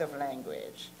a lot of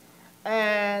language.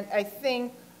 And I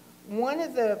think one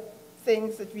of the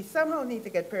things that we somehow need to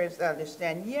get parents to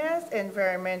understand, yes,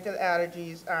 environmental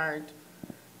allergies aren't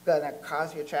gonna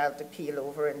cause your child to keel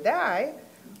over and die,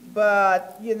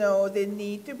 but you know, they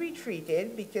need to be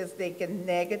treated because they can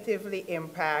negatively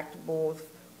impact both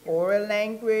oral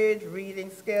language, reading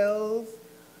skills,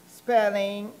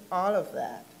 spelling, all of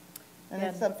that. And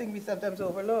it's something we sometimes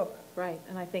overlook. Right,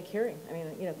 and I think hearing. I mean,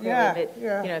 you know, clearly, Yeah, if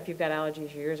yeah. You know, if you've got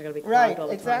allergies, your ears are going to be Right, clogged all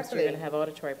the time, so exactly. you're going to have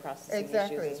auditory processing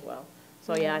Exactly. issues as well.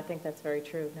 So yeah, I think that's very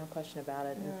true, no question about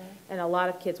it. And a lot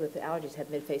of kids with allergies have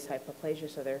mid-face hypoplasia,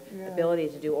 so their ability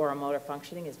to do oral motor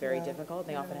functioning is very difficult.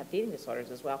 They often have feeding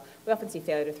disorders as well. We often see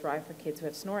failure to thrive for kids who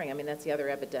have snoring. I mean, that's the other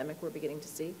epidemic we're beginning to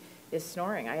see, is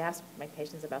snoring. I ask my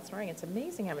patients about snoring. It's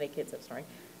amazing how many kids have snoring.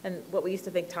 And what we used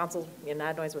to think tonsils and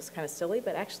adenoids was kind of silly,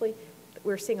 but actually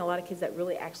we're seeing a lot of kids that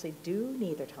really actually do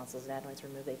need their tonsils and adenoids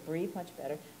removed. They breathe much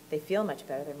better. They feel much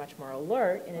better. They're much more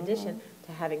alert, in addition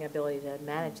to having ability to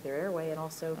manage their airway and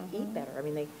also eat better. I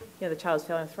mean, you know, the child is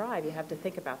failing to thrive. You have to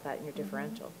think about that in your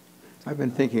differential. I've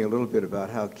been thinking a little bit about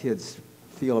how kids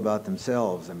feel about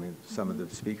themselves. I mean, some of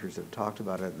the speakers have talked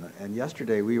about it. And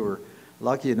yesterday we were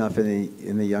lucky enough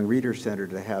in the Young Reader Center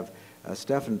to have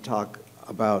Stephan talk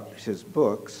about his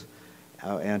books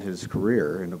and his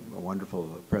career in a wonderful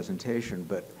presentation.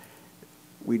 But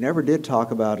we never did talk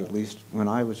about, at least when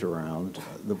I was around,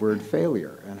 the word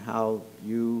failure and how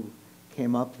you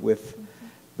came up with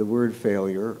the word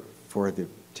failure for the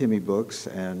Timmy books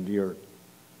and your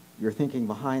thinking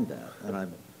behind that.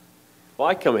 And Well,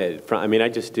 I come at it from, I mean, I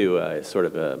just do sort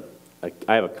of I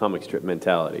have a comic strip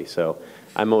mentality, so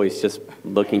I'm always just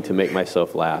looking to make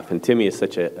myself laugh. And Timmy is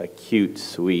such a cute,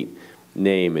 sweet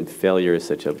name, and failure is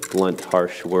such a blunt,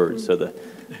 harsh word. So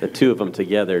the two of them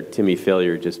together, Timmy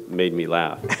Failure, just made me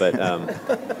laugh. But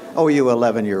oh, you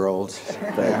 11-year-olds.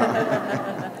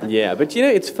 yeah, but you know,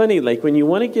 it's funny, like when you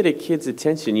want to get a kid's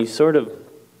attention, you sort of,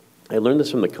 I learned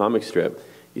this from the comic strip,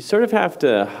 you sort of have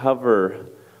to hover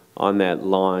on that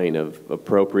line of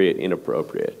appropriate,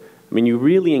 inappropriate. I mean, you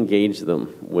really engage them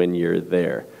when you're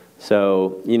there.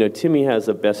 So, you know, Timmy has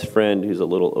a best friend who's a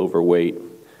little overweight,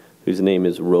 whose name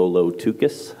is Rolo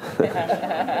Tukas.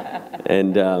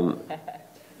 And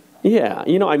yeah,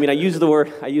 you know, I mean, I use the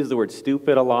word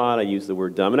stupid a lot. I use the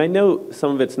word dumb, and I know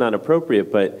some of it's not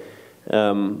appropriate, but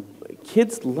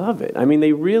kids love it. I mean,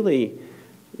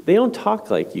 they don't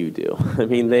talk like you do. I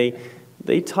mean,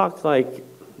 they talk like,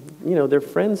 you know, their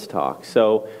friends talk.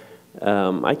 So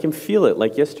I can feel it.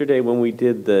 Like yesterday when we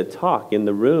did the talk in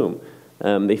the room,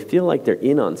 they feel like they're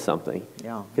in on something.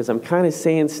 Yeah. Because I'm kind of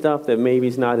saying stuff that maybe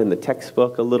is not in the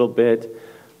textbook a little bit.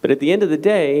 But at the end of the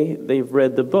day, they've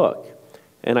read the book.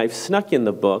 And I've snuck in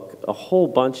the book a whole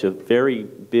bunch of very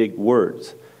big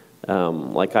words.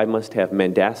 Like I must have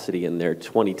mendacity in there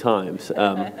 20 times.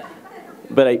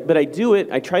 But I do it,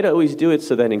 I try to always do it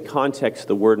so that in context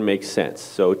the word makes sense.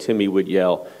 So Timmy would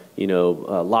yell, you know,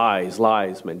 lies,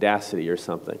 mendacity or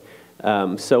something.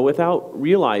 So without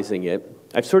realizing it,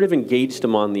 I've sort of engaged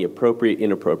them on the appropriate,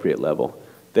 inappropriate level.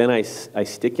 Then I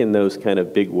stick in those kind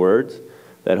of big words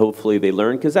that hopefully they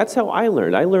learn, because that's how I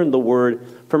learned. I learned the word,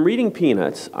 from reading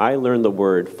Peanuts, I learned the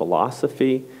word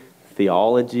philosophy,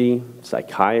 theology,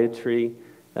 psychiatry,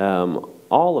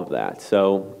 all of that.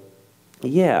 So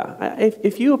yeah,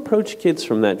 if you approach kids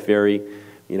from that very,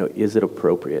 you know, is it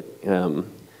appropriate,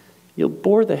 you'll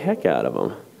bore the heck out of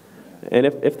them. And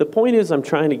if the point is I'm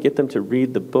trying to get them to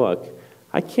read the book,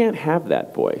 I can't have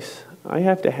that voice. I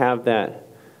have to have that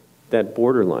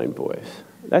borderline voice.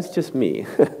 That's just me.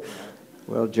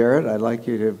 Well, Jarrett, I'd like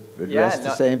you to address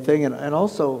the same thing, and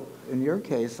also, in your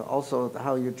case, also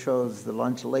how you chose the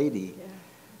lunch lady,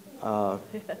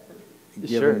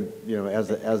 given, you know, as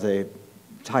a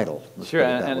title. Sure,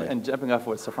 and jumping off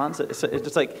what Stephan said, it's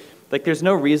just like there's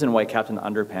no reason why Captain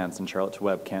Underpants and Charlotte's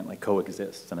Web can't like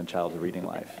coexist in a child's reading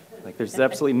life. Like there's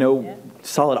absolutely no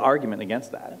solid argument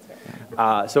against that.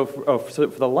 So for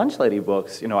the lunch lady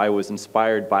books, you know, I was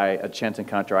inspired by a chance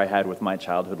encounter I had with my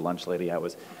childhood lunch lady. I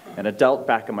was an adult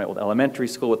back in my old elementary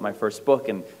school with my first book,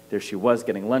 and there she was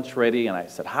getting lunch ready, and I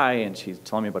said hi, and she's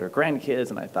telling me about her grandkids,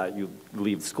 and I thought, you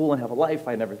leave school and have a life.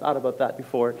 I never thought about that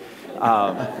before.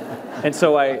 And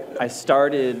so I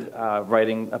started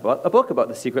writing a book about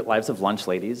the secret lives of lunch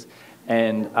ladies,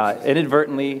 and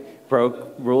inadvertently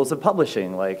broke rules of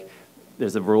publishing. Like,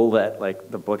 there's a rule that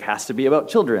like the book has to be about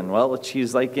children. Well,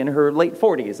 she's like in her late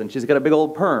 40s and she's got a big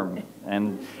old perm,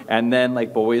 and then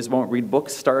like boys won't read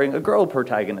books starring a girl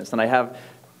protagonist, and I have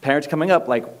parents coming up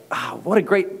like, what a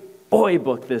great boy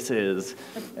book this is,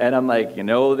 and I'm like, you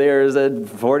know, there's a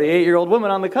 48-year-old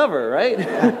woman on the cover, right?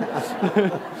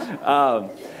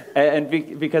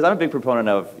 Because I'm a big proponent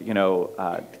of, you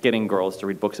know, getting girls to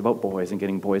read books about boys and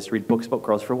getting boys to read books about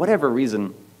girls. For whatever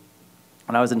reason,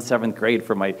 when I was in 7th grade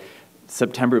for my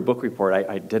September book report,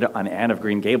 I did it on Anne of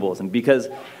Green Gables, and because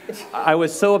I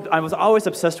was always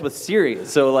obsessed with series,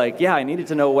 so like, yeah, I needed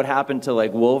to know what happened to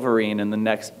like Wolverine in the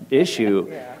next issue,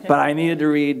 but I needed to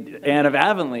read Anne of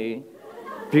Avonlea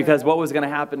because what was going to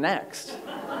happen next,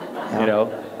 you know?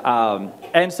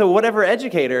 And so whatever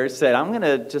educator said, I'm going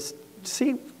to just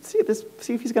see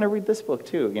if he's going to read this book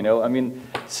too, you know? I mean,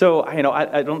 so, you know,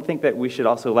 I don't think that we should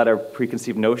also let our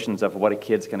preconceived notions of what a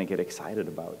kid's going to get excited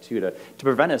about too, to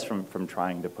prevent us from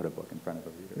trying to put a book in front of a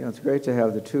reader. You know, it's great to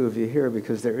have the two of you here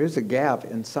because there is a gap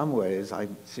in some ways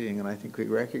I'm seeing, and I think we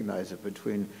recognize it,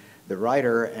 between the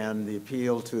writer and the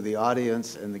appeal to the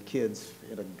audience and the kids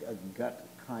in a gut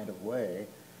kind of way,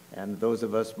 and those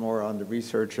of us more on the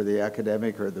research or the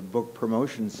academic or the book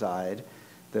promotion side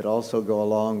that also go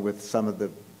along with some of the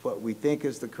what we think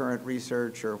is the current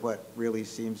research or what really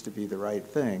seems to be the right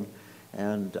thing.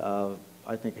 And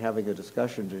I think having a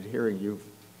discussion and hearing you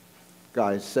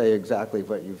guys say exactly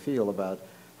what you feel about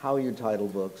how you title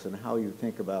books and how you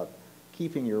think about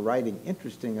keeping your writing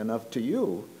interesting enough to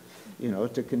you, you know,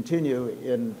 to continue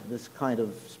in this kind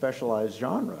of specialized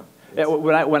genre. Yeah,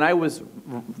 when I was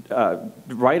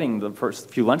writing the first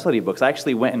few lunch lady books, I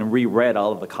actually went and reread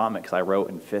all of the comics I wrote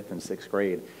in 5th and 6th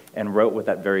grade, and wrote with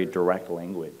that very direct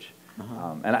language.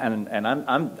 And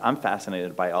I'm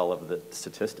fascinated by all of the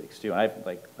statistics too. And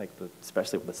I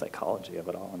especially with the psychology of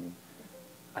it all. I mean,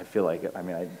 I feel like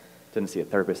I didn't see a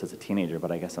therapist as a teenager,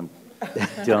 but I guess I'm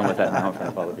dealing with that now in front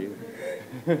of all of you.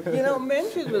 You know,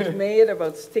 mention was made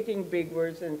about sticking big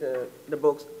words into the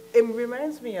books. It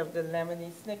reminds me of the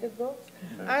Lemony Snicket books.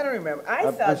 I don't remember.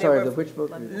 I thought I'm sorry, they were which book?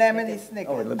 Lemony Snicket.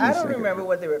 Oh, Lemony I don't Snicket. remember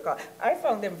what they were called. I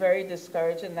found them very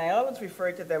discouraging, and I always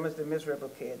referred to them as the miserable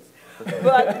kids.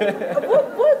 But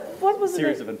what was it?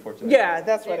 Series of unfortunate. Yeah,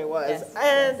 that's what it was. Yes,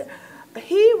 And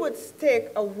he would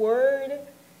stick a word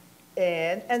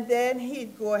in, and then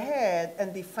he'd go ahead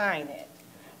and define it.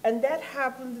 And that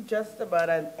happened just about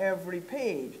on every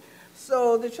page.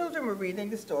 So the children were reading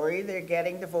the story, they're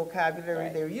getting the vocabulary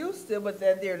they're used to, but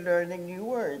then they're learning new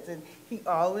words, and he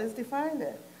always defined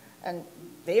it. And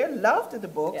they loved the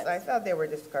books. Yes. I thought they were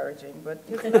discouraging, but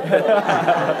it's not.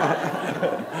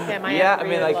 Yeah, I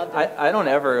mean, like, I don't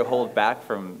ever hold back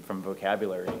from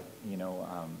vocabulary, you know,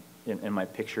 in my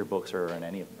picture books or in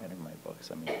any of my books.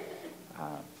 I mean,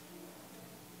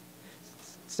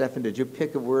 Stephan, did you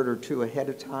pick a word or two ahead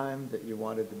of time that you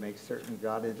wanted to make certain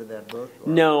got into that book?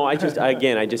 Or? No, I think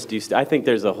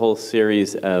there's a whole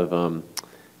series of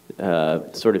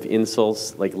sort of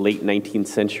insults, like late 19th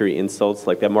century insults,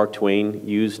 like that Mark Twain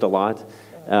used a lot,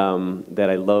 that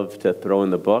I love to throw in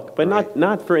the book, but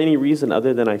not for any reason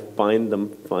other than I find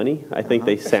them funny. I think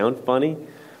they sound funny.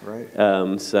 Right.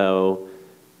 So,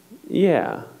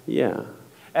 yeah.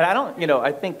 And I don't, you know,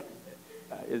 I think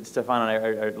Stephan and I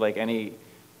are like any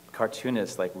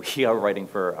cartoonists, like we are writing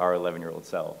for our 11-year-old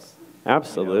selves.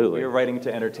 Absolutely. You know, we're writing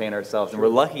to entertain ourselves, and we're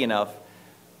lucky enough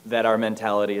that our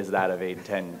mentality is that of a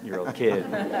 10-year-old kid,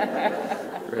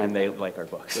 and they like our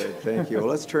books. Good, thank you. Well,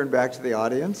 let's turn back to the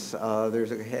audience.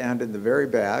 There's a hand in the very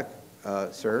back.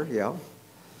 Sir, yeah.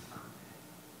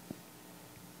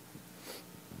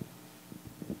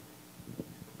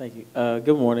 Thank you.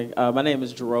 Good morning. My name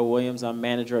is Jarrett Williams. I'm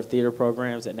manager of theater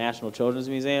programs at National Children's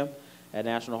Museum at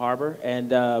National Harbor.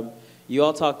 And you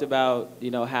all talked about,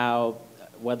 you know, how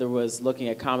whether it was looking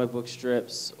at comic book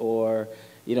strips or,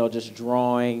 you know, just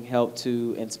drawing helped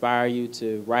to inspire you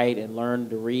to write and learn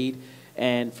to read.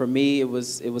 And for me, it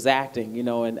was acting, you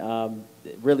know, and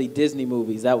really Disney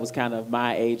movies. That was kind of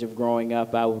my age of growing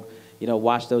up. I would, you know,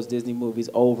 watch those Disney movies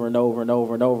over and over and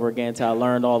over and over again until I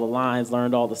learned all the lines,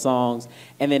 learned all the songs,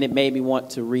 and then it made me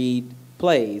want to read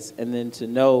plays and then to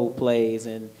know plays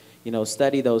and, you know,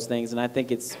 study those things. And I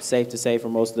think it's safe to say for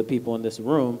most of the people in this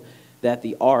room that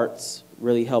the arts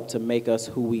really help to make us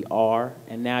who we are.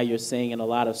 And now you're seeing in a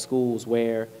lot of schools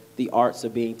where the arts are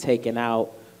being taken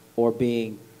out or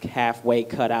being halfway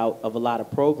cut out of a lot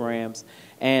of programs.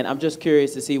 And I'm just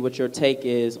curious to see what your take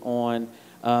is on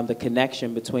the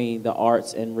connection between the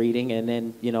arts and reading, and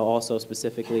then, you know, also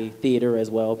specifically theater as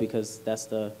well, because that's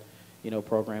the, you know,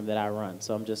 program that I run.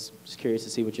 So I'm just curious to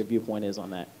see what your viewpoint is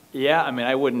on that. Yeah, I mean,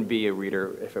 I wouldn't be a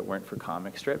reader if it weren't for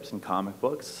comic strips and comic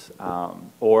books.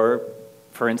 Or,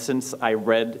 for instance, I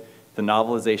read the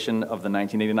novelization of the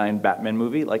 1989 Batman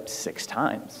movie like 6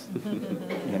 times,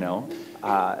 you know?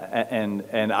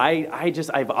 And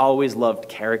I've always loved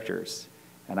characters,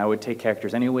 and I would take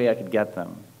characters any way I could get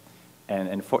them. And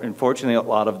unfortunately, a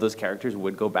lot of those characters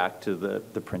would go back to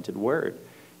the printed word,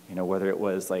 you know, whether it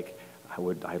was like,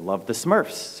 I loved the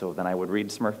Smurfs, so then I would read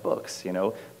Smurf books, you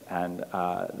know, and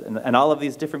all of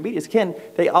these different medias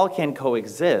they all can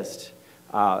coexist,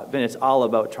 then it's all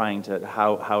about trying to,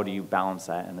 how do you balance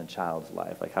that in a child's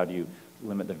life? Like, how do you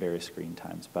limit the various screen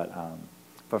times? But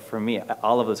for me,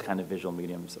 all of those kind of visual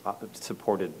mediums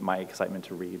supported my excitement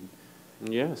to read.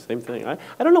 Yeah, same thing. I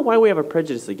don't know why we have a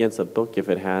prejudice against a book if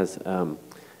it has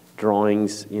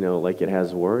drawings, you know, like it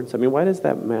has words. I mean, why does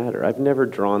that matter? I've never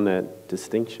drawn that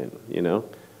distinction, you know?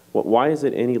 Why is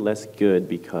it any less good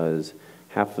because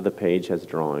half of the page has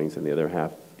drawings and the other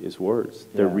half is words?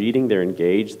 They're reading, they're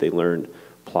engaged, they learn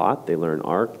plot, they learn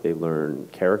arc, they learn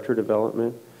character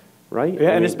development, right?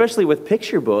 Yeah, and especially with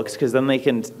picture books, because then they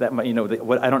can, you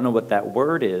know, I don't know what that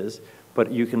word is,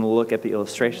 but you can look at the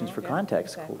illustrations for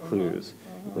context clues,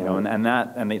 you know,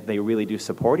 and they really do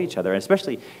support each other. And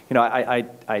especially, you know,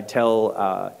 I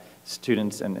tell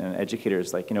students and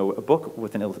educators, like, you know, a book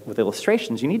with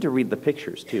illustrations, you need to read the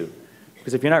pictures too,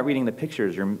 because if you're not reading the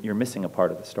pictures, you're missing a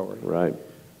part of the story. Right.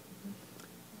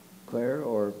 Claire,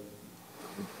 or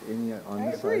any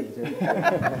on this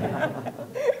side?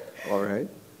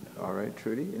 All right,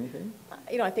 Trudy, anything?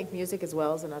 You know, I think music as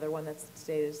well is another one that's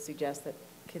stated to suggest that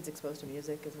kids exposed to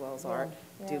music as well as art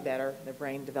do better. Their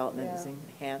brain development is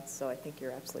enhanced. So I think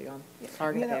you're absolutely on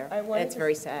target there. And it's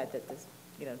very sad that this,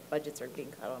 you know, budgets are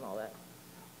being cut on all that.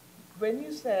 When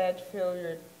you said fill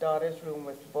your daughter's room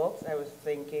with books, I was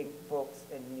thinking books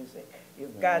and music.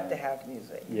 You've got to have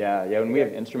music. Yeah, when we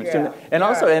have instruments too. And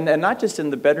also, and not just in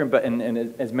the bedroom, but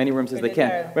in as many rooms as they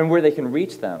can, and where they can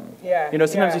reach them. Yeah. You know,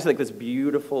 sometimes you see like this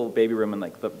beautiful baby room and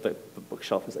like the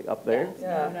bookshelf is like up there.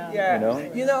 Yeah.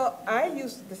 You know,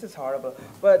 this is horrible,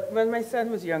 but when my son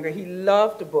was younger, he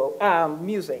loved the book,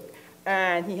 music.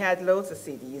 And he had loads of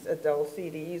CDs, adult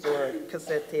CDs or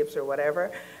cassette tapes or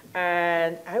whatever.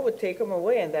 And I would take him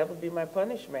away, and that would be my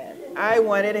punishment. I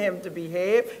wanted him to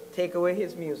behave, take away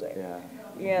his music. Yeah.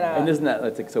 You know. And isn't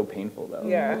that's like so painful though?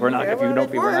 Yeah. We're not, if you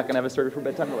don't, we're not going to have a story for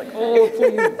bedtime. We're like, oh,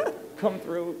 please come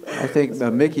through. I think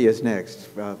Mickey is next.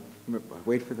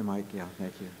 Wait for the mic. Yeah,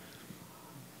 thank you.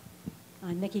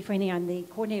 I'm Mickey Freeney. I'm the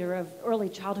coordinator of early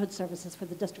childhood services for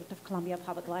the District of Columbia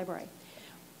Public Library.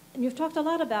 And you've talked a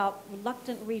lot about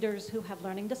reluctant readers who have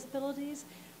learning disabilities,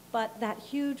 but that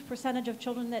huge percentage of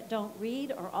children that don't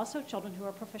read are also children who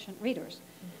are proficient readers.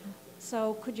 Mm-hmm.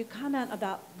 So could you comment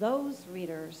about those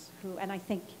readers who, and I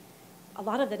think a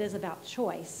lot of it is about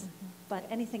choice, but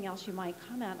anything else you might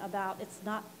comment about, it's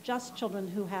not just children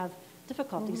who have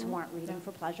difficulties who aren't reading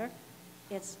for pleasure,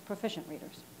 it's proficient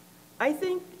readers. I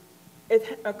think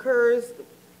it occurs,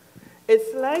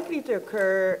 it's likely to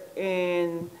occur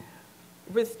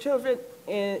with children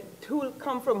who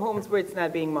come from homes where it's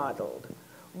not being modeled,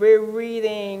 where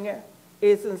reading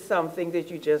isn't something that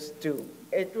you just do.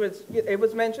 It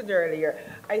was mentioned earlier.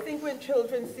 I think when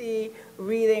children see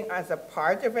reading as a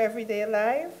part of everyday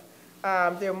life,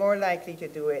 they're more likely to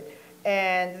do it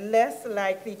and less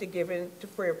likely to give in to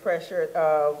peer pressure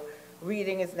of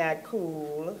reading is not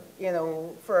cool, you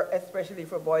know, especially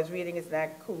for boys, reading is not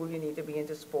cool, you need to be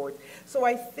into sports. So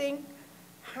I think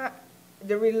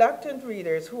the reluctant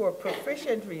readers who are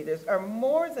proficient readers are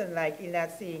more than likely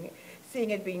not seeing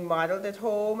it being modeled at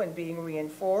home and being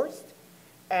reinforced.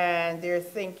 And they're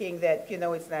thinking that, you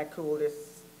know, it's not cool.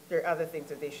 There are other things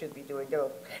that they should be doing.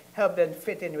 They'll help them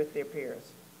fit in with their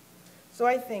peers. So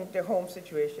I think the home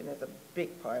situation is a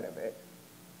big part of it.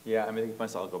 Yeah, I mean,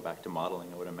 if I'll go back to modeling,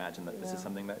 I would imagine that this is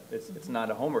something that it's not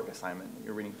a homework assignment.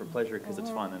 You're reading for pleasure because it's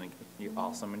fun and it's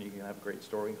awesome and you can have a great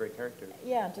story and great character.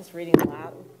 Yeah, just reading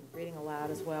aloud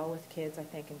as well with kids, I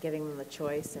think, and giving them the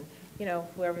choice. And, you know,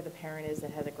 whoever the parent is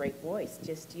that has a great voice,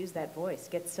 just use that voice.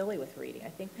 Get silly with reading. I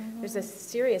think there's a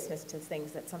seriousness to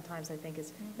things that sometimes I think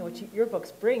is, you know, what your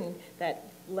books bring,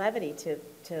 that levity to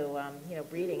you know,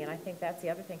 reading. And I think that's the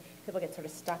other thing. People get sort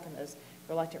of stuck in those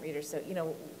reluctant readers. So, you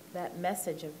know, that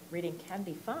message of reading can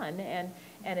be fun, and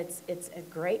it's a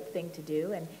great thing to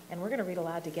do, and we're going to read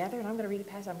aloud together, and I'm going to read it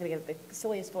past, I'm going to get the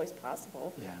silliest voice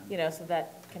possible, you know, so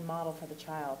that can model for the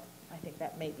child. I think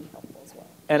that may be helpful as well.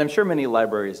 And I'm sure many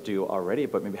libraries do already,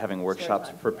 but maybe having workshops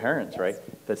for parents, right?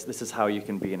 This is how you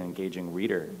can be an engaging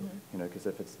reader, you know, because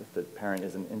if the parent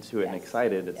isn't into it and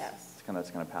excited,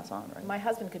 it's going to pass on, right? My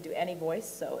husband could do any voice,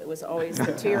 so it was always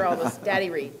the 2-year-old was, Daddy,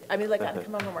 read. I mean, like, I'd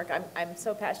come home from work. I'm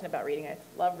so passionate about reading. I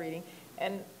love reading.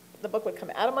 And the book would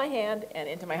come out of my hand and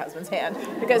into my husband's hand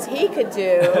because he could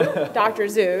do Dr.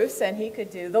 Seuss and he could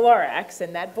do the Lorax,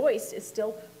 and that voice is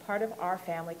still part of our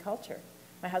family culture.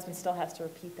 My husband still has to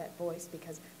repeat that voice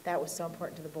because that was so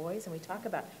important to the boys, and we talk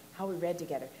about how we read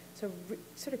together. So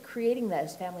sort of creating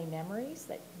those family memories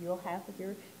that you'll have with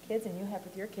your kids and you have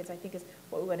with your kids, I think is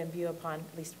what we want to imbue upon,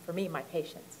 at least for me, my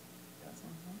patients.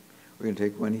 We're going to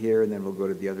take one here, and then we'll go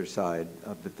to the other side.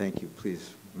 But thank you,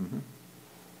 please.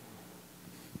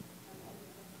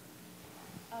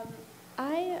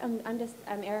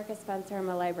 I'm Erica Spencer. I'm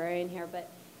a librarian here, but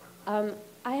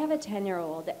I have a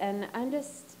 10-year-old, and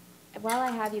while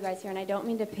I have you guys here, and I don't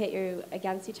mean to pit you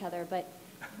against each other, but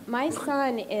my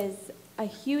son is a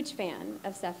huge fan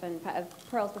of Stephan, of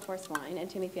Pearls Before Swine and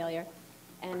Timmy Failure,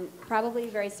 and probably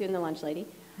very soon The Lunch Lady.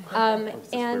 And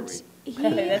that's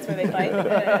where they fight.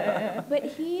 But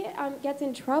he gets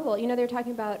in trouble. You know, they're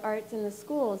talking about arts in the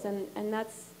schools, and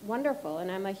that's wonderful, and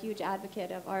I'm a huge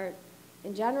advocate of art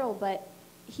in general, but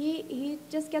he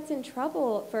just gets in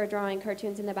trouble for drawing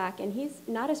cartoons in the back, and he's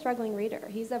not a struggling reader.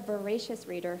 He's a voracious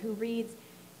reader who reads.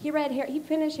 He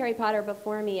finished Harry Potter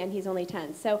before me, and he's only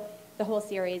 10. So the whole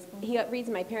series, he reads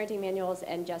my parenting manuals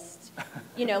and just,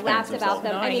 laughs about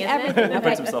them. I mean, everything.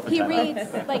 He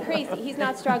reads like crazy. He's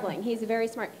not struggling. He's very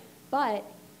smart, but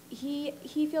he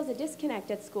feels a disconnect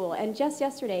at school. And just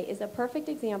yesterday is a perfect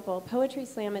example. Poetry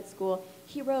slam at school.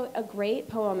 He wrote a great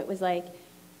poem. It was like,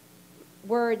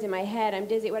 words in my head, I'm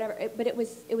dizzy, whatever, but it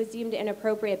was deemed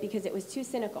inappropriate because it was too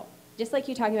cynical. Just like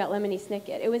you talking about Lemony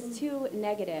Snicket. It was too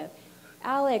negative.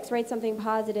 Alex, write something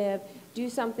positive,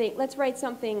 let's write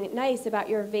something nice about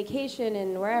your vacation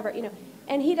and wherever,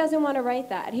 And he doesn't want to write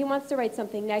that. He wants to write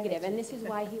something negative, and this is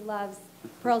why he loves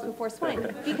Pearls Before Swine,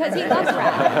 because he loves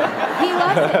rap. He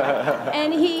loves it.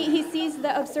 And he sees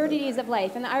the absurdities of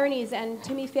life and the ironies and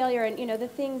Timmy Failure and, the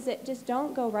things that just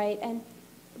don't go right.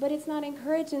 But it's not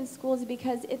encouraged in schools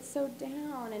because it's so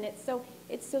down and it's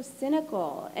so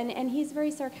cynical. And he's very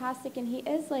sarcastic, and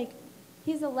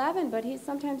he's 11, but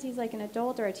sometimes he's like an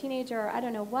adult or a teenager or I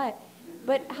don't know what.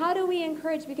 But how do we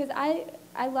encourage? Because I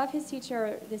love his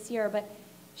teacher this year, but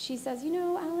she says,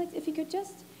 Alex, if you could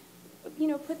just,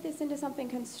 put this into something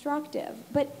constructive.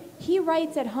 But he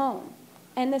writes at home.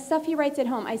 And the stuff he writes at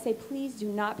home, I say, please do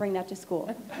not bring that to school.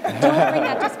 Don't bring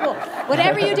that to school.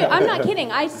 Whatever you do, I'm not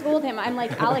kidding. I scold him. I'm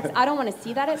like, Alex, I don't want to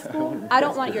see that at school. I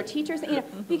don't want your teachers,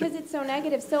 because it's so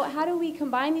negative. So how do we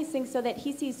combine these things so that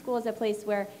he sees school as a place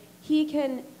where he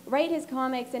can write his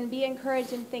comics and be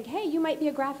encouraged and think, hey, you might be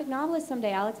a graphic novelist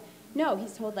someday, Alex. No,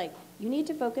 he's told, you need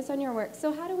to focus on your work.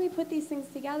 So how do we put these things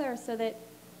together so that,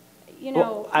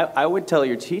 Well, I would tell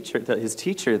his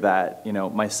teacher that,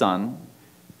 my son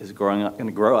is going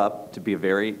to grow up to be a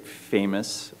very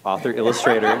famous author,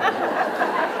 illustrator,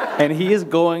 and he is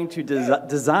going to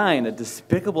design a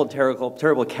despicable,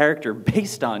 terrible character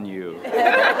based on you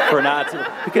for not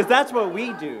to, because that's what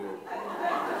we do.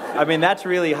 I mean, that's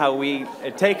really how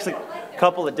it takes a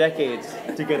couple of decades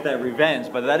to get that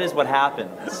revenge, but that is what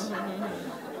happens.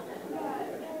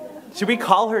 Should we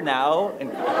call her now?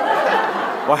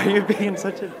 Why are you being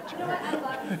such a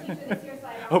jerk?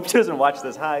 Hope she doesn't watch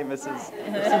this. Hi, Mrs.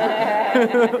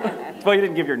 Well, you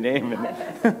didn't give your name.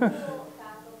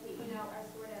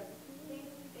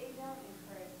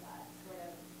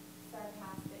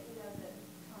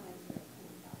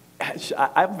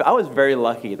 I was very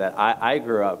lucky that I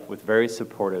grew up with very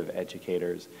supportive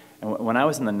educators. And when I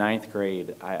was in the 9th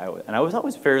grade, I was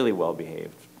always fairly well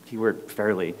behaved. Keyword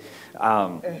fairly.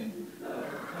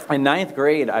 In 9th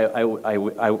grade, I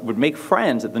would make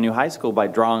friends at the new high school by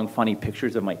drawing funny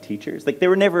pictures of my teachers. They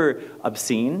were never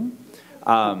obscene,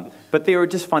 but they were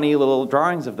just funny little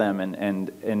drawings of them.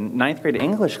 And in 9th grade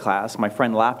English class, my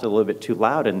friend laughed a little bit too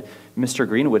loud, and Mr.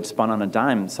 Greenwood spun on a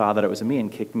dime, saw that it was me,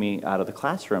 and kicked me out of the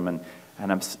classroom. And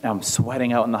I'm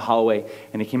sweating out in the hallway,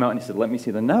 and he came out and he said, "Let me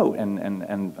see the note."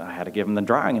 And I had to give him the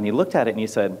drawing, and he looked at it and he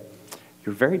said,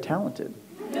 "You're very talented."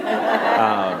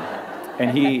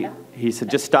 And he said,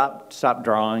 just stop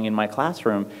drawing in my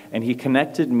classroom. And he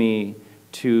connected me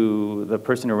to the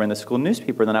person who ran the school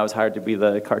newspaper. Then I was hired to be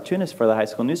the cartoonist for the high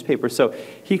school newspaper. So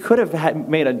he could have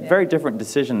made a very different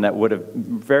decision that would have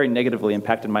very negatively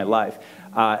impacted my life.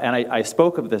 And I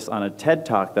spoke of this on a TED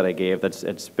Talk that I gave.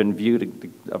 It's been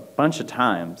viewed a bunch of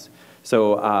times.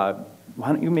 So why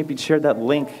don't you maybe share that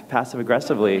link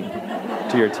passive-aggressively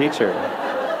to your teacher?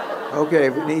 Okay,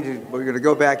 we're going to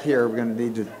go back here. We're going to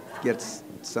need to get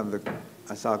some of the,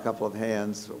 I saw a couple of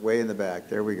hands way in the back.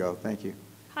 There we go. Thank you.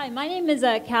 Hi, my name is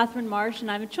Catherine Marsh, and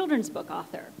I'm a children's book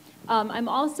author. I'm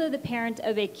also the parent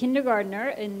of a kindergartner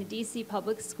in the DC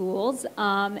public schools,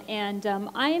 and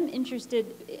I am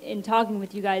interested in talking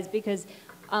with you guys because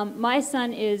my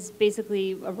son is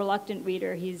basically a reluctant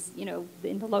reader. He's,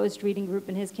 in the lowest reading group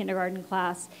in his kindergarten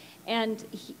class. And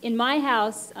in my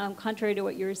house, contrary to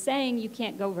what you were saying, you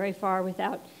can't go very far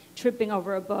without tripping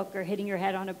over a book or hitting your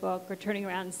head on a book or turning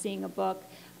around and seeing a book.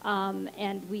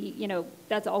 And we,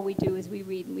 that's all we do is we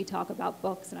read and we talk about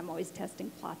books, and I'm always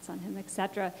testing plots on him,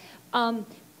 etc.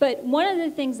 But one of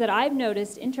the things that I've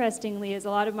noticed, interestingly, is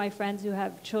a lot of my friends who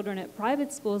have children at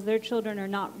private schools, their children are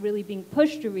not really being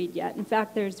pushed to read yet. In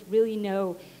fact, there's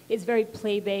it's very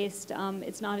play-based.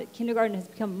 It's not, kindergarten has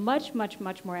become much, much,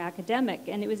 much more academic.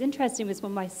 And it was interesting was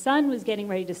when my son was getting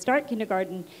ready to start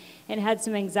kindergarten and had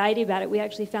some anxiety about it, we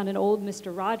actually found an old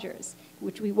Mr. Rogers,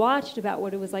 which we watched about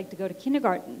what it was like to go to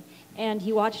kindergarten. And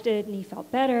he watched it and he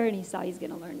felt better and he saw he's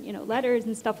going to learn, you know, letters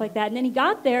and stuff like that. And then he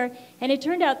got there and it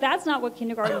turned out that's not what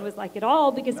kindergarten was like at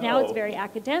all, because now it's very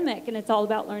academic and it's all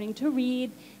about learning to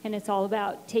read and it's all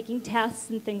about taking tests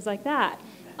and things like that.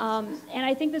 And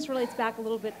I think this relates back a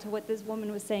little bit to what this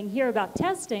woman was saying here about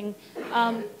testing.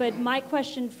 But my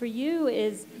question for you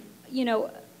is, you know,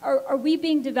 are we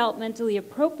being developmentally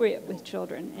appropriate with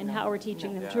children and how we're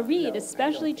teaching them to read,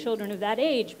 especially children of that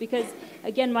age? Because,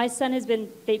 again, my son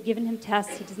they've given him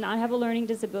tests. He does not have a learning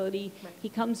disability. He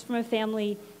comes from a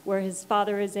family where his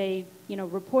father is a, you know,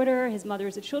 reporter. His mother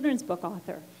is a children's book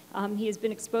author. He has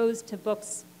been exposed to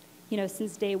books, you know,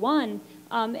 since day one.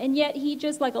 And yet he,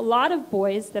 just like a lot of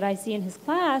boys that I see in his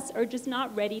class, are just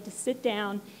not ready to sit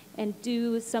down and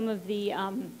do some of the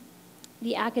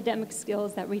academic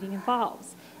skills that reading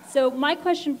involves. So my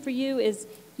question for you is,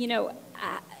 you know,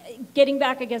 getting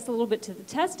back, I guess, a little bit to the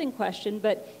testing question,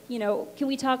 but, you know, can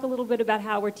we talk a little bit about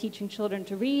how we're teaching children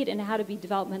to read and how to be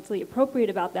developmentally appropriate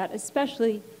about that,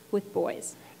 especially with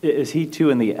boys? Is he, too,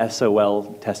 in the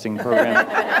SOL testing program?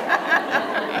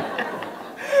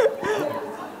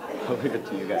 I'll leave it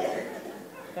to you guys.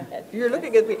 You're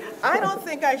looking at me. I don't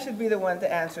think I should be the one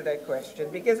to answer that question,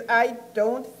 because I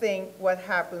don't think what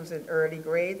happens in early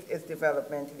grades is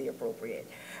developmentally appropriate.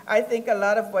 I think a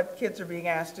lot of what kids are being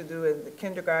asked to do in the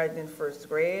kindergarten and first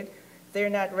grade, they're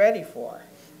not ready for.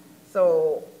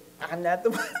 So I'm not the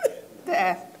one to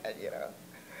ask that, you know.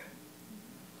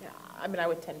 Yeah, I mean, I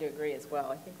would tend to agree as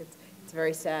well. I think it's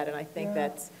very sad, and I think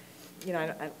that's, you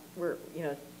know, we're, you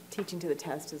know, teaching to the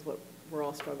test is what we're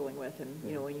all struggling with, and,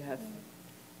 you know, when you have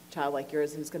a child like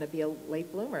yours who's going to be a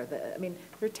late bloomer, I mean,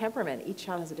 their temperament, each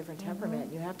child has a different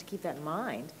temperament. You have to keep that in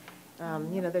mind.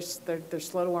 You know, they're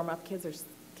slow to warm up kids. There's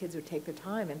kids who take their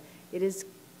time, and it is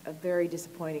very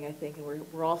disappointing, I think, and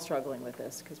we're all struggling with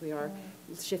this because we are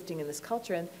shifting in this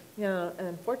culture, and, you know, and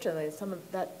unfortunately, some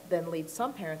of that then leads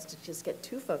some parents to just get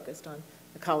too focused on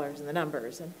the colors and the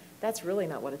numbers, and that's really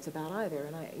not what it's about either.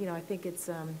 And you know, I think it's,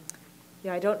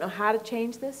 yeah, I don't know how to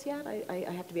change this yet.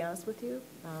 I have to be honest with you,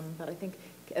 but I think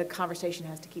a conversation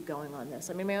has to keep going on this.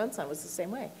 I mean, my own son was the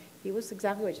same way. He was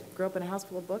exactly what, he grew up in a house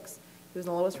full of books. He was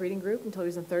in the lowest reading group until he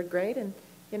was in 3rd grade, and,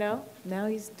 you know, now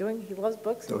he loves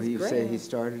books. So you say he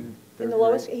started in the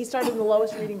lowest, he started in the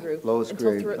lowest reading group until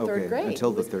grade. 3rd grade.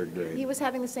 Until the 3rd grade. He was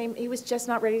having the same, he was just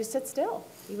not ready to sit still.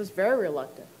 He was very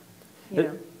reluctant, you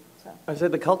know. So. I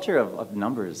said the culture of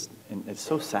numbers, and it's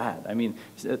so sad. I mean,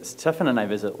 Stephan and I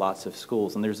visit lots of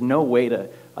schools, and there's no way to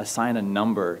assign a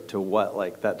number to what,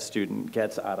 like, that student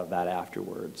gets out of that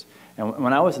afterwards. And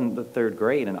when I was in the 3rd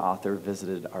grade, an author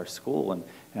visited our school and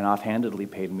offhandedly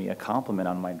paid me a compliment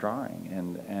on my drawing,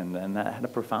 and that had a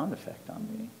profound effect on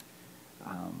me.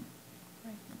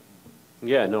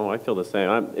 Yeah, no, I feel the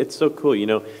same. It's so cool. You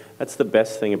know, that's the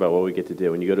best thing about what we get to do.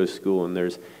 When you go to a school and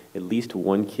there's at least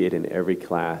one kid in every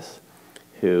class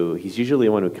who, he's usually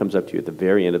the one who comes up to you at the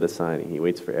very end of the signing. He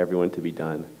waits for everyone to be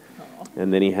done.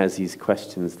 And then he has these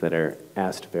questions that are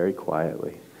asked very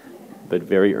quietly, but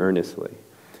very earnestly.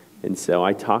 And so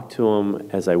I talk to him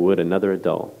as I would another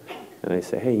adult. And I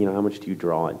say, hey, you know, how much do you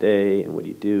draw a day? And what do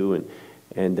you do?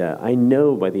 And I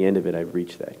know by the end of it, I've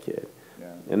reached that kid.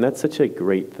 And that's such a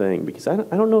great thing, because I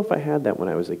don't know if I had that when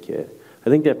I was a kid. I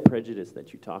think that prejudice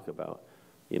that you talk about,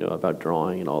 you know, about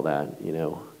drawing and all that, you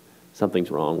know,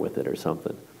 something's wrong with it or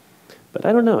something. But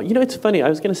I don't know. You know, it's funny. I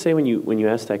was going to say when you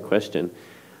asked that question,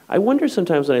 I wonder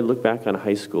sometimes when I look back on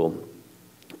high school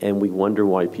and we wonder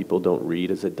why people don't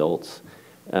read as adults.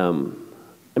 I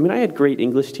mean, I had great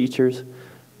English teachers,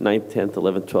 9th, 10th,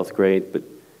 11th, 12th grade, but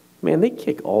man, they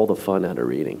kick all the fun out of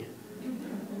reading.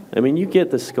 I mean, you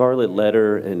get the Scarlet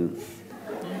Letter, and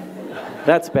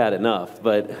that's bad enough,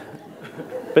 but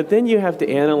then you have to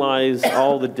analyze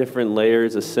all the different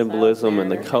layers of symbolism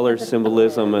and the color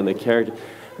symbolism and the character.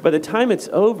 By the time it's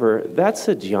over, that's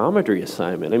a geometry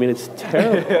assignment. I mean, it's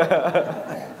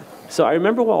terrible. So I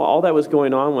remember while all that was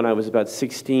going on when I was about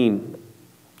 16,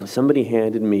 somebody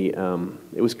handed me,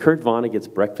 it was Kurt Vonnegut's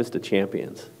Breakfast of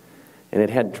Champions, and it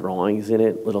had drawings in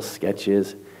it, little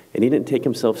sketches, and he didn't take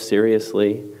himself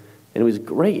seriously. And it was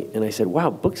great. And I said, wow,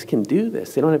 books can do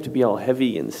this. They don't have to be all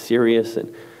heavy and serious,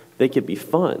 and they could be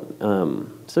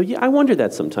fun. So yeah, I wonder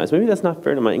that sometimes. Maybe that's not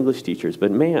fair to my English teachers,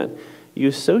 but man, you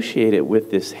associate it with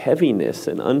this heaviness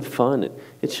and unfun.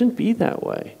 It shouldn't be that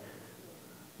way.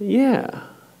 Yeah,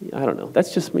 I don't know.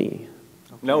 That's just me.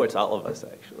 Okay. No, it's all of us,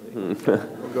 actually.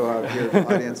 We'll go out here,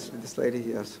 audience, this lady,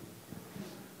 yes.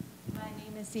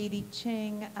 Edie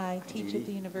Ching. I teach at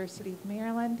the University of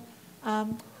Maryland.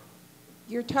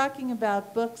 You're talking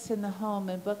about books in the home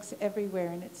and books everywhere,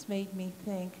 and it's made me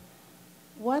think,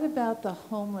 what about the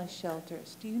homeless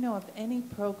shelters? Do you know of any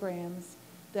programs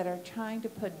that are trying to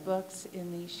put books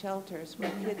in these shelters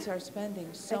where kids are spending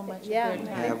so much of their time?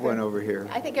 I have one over here.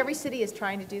 I think every city is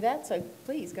trying to do that, so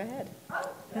please, go ahead.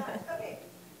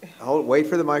 Wait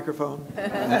for the microphone.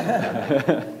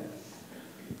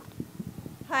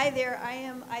 Hi there, I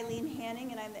am Eileen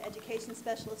Hanning, and I'm the education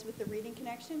specialist with the Reading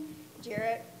Connection.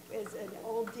 Jarrett is an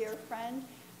old dear friend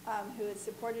who has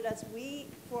supported us. We,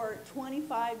 for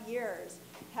 25 years,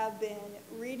 have been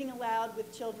reading aloud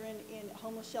with children in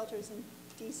homeless shelters in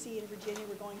D.C. and Virginia.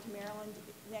 We're going to Maryland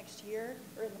next year,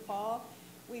 or in the fall.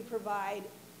 We provide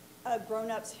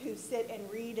grown-ups who sit and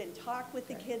read and talk with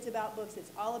the kids about books.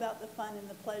 It's all about the fun and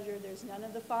the pleasure. There's none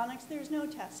of the phonics. There's no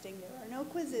testing. There are no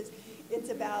quizzes. It's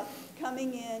about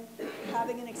coming in,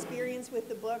 having an experience with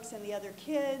the books and the other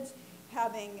kids,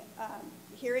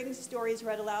 hearing stories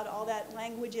read aloud, all that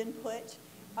language input.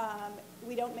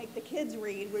 We don't make the kids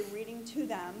read. We're reading to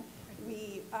them.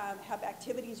 We have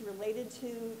activities related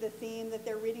to the theme that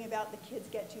they're reading about. The kids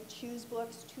get to choose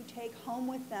books to take home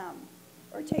with them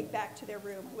or take back to their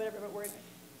room, or whatever word.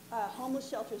 Homeless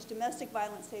shelters, domestic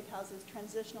violence safe houses,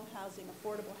 transitional housing,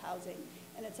 affordable housing.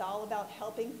 And it's all about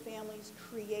helping families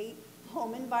create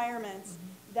home environments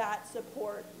that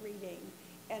support reading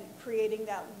and creating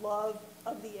that love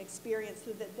of the experience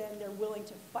so that then they're willing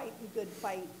to fight the good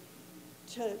fight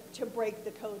to break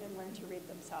the code and learn to read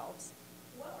themselves.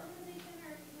 What organization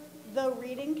are you with? The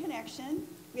Reading Connection.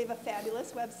 We have a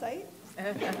fabulous website.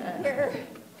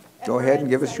 Go ahead and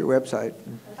give us your website.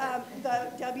 The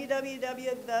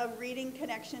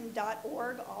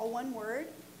www.thereadingconnection.org, all one word.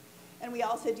 And we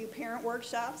also do parent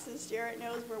workshops, as Jarrett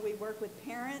knows, where we work with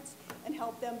parents and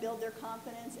help them build their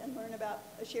confidence and learn about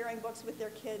sharing books with their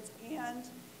kids and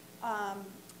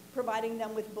providing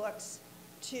them with books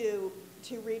to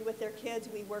read with their kids.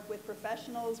 We work with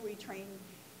professionals. We train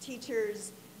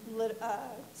teachers,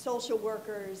 social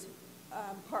workers,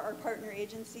 our partner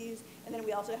agencies, and then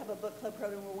we also have a book club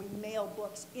program where we mail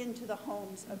books into the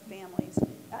homes of families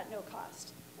at no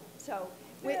cost. So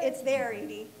it's there,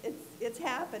 Edie. It's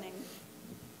happening.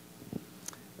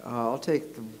 I'll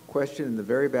take the question in the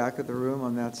very back of the room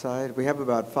on that side. We have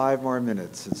about 5 more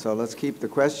minutes, and so let's keep the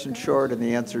question short and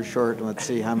the answer short, and let's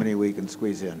see how many we can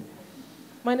squeeze in.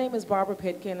 My name is Barbara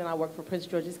Pitkin, and I work for Prince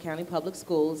George's County Public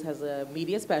Schools as a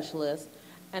media specialist.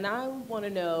 And I want to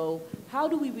know, how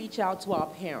do we reach out to our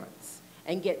parents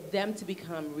and get them to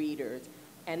become readers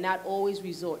and not always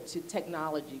resort to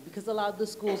technology? Because a lot of the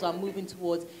schools are moving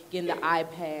towards getting the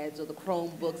iPads or the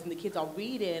Chromebooks, and the kids are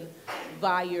reading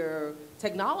via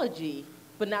technology,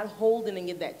 but not holding and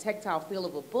get that tactile feel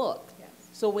of a book. Yes.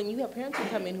 So when you have parents who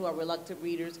come in who are reluctant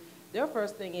readers, their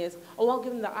first thing is, oh, I'll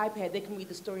give them the iPad. They can read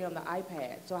the story on the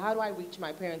iPad. So how do I reach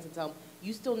my parents and tell them,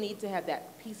 you still need to have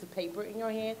that piece of paper in your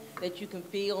hand that you can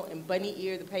feel and bunny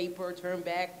ear the paper, turn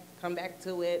back, come back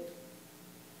to it?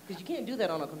 Because you can't do that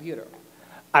on a computer.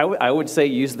 I would say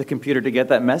use the computer to get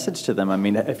that message to them. I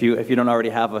mean, if you don't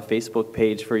already have a Facebook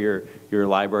page for your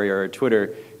library or a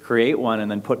Twitter, create one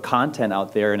and then put content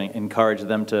out there and encourage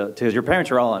them to, because your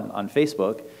parents are all on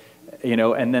Facebook, you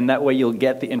know, and then that way you'll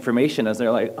get the information as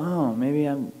they're like, oh, maybe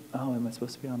am I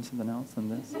supposed to be on something else than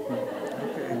this?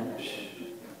 Okay.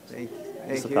 Thank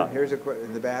you. Here's a question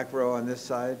in the back row on this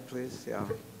side, please. Yeah.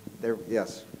 There.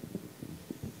 Yes.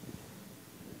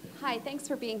 Hi, thanks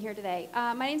for being here today.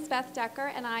 My name is Beth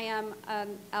Decker, and I am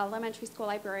an elementary school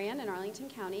librarian in Arlington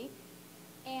County.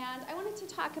 And I wanted to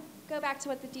go back to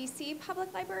what the DC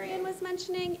public librarian was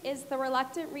mentioning, is the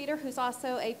reluctant reader who's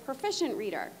also a proficient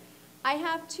reader. I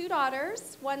have 2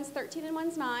 daughters, one's 13 and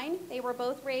one's 9. They were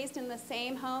both raised in the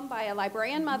same home by a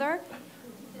librarian mother.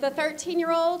 The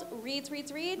 13-year-old reads.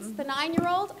 The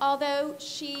 9-year-old, although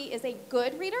she is a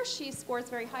good reader, she scores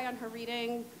very high on her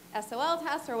reading SOL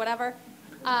test or whatever.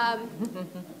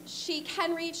 She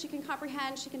can read, she can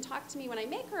comprehend, she can talk to me when I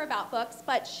make her about books,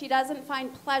 but she doesn't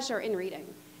find pleasure in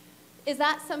reading. Is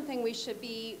that something we should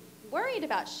be worried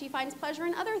about? She finds pleasure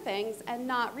in other things and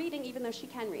not reading, even though she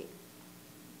can read.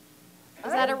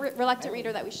 Is that a reluctant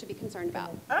reader that we should be concerned about?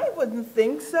 I wouldn't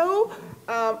think so.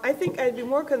 I think I'd be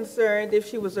more concerned if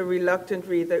she was a reluctant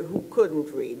reader who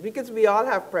couldn't read, because we all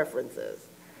have preferences.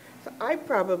 So I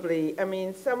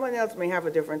mean, someone else may have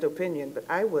a different opinion, but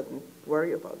I wouldn't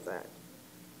worry about that.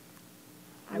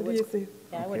 I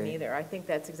wouldn't either. I think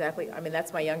that's exactly, I mean,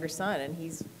 that's my younger son, and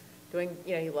he's doing,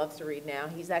 he loves to read now.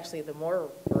 He's actually the more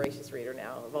voracious reader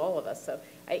now of all of us. So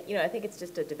I think it's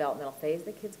just a developmental phase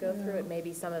that kids go through. It may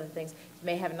be some of the things,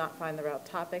 may have not find the right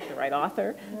topic, the right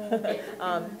author.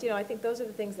 I think those are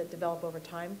the things that develop over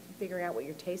time, figuring out what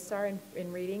your tastes are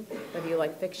in reading, whether you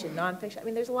like fiction, nonfiction. I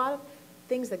mean, there's a lot of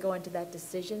things that go into that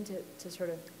decision to sort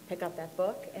of pick up that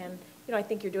book. And, I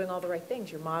think you're doing all the right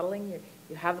things. You're modeling,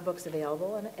 you have the books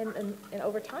available, and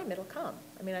over time it'll come.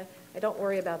 I mean, I don't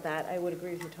worry about that. I would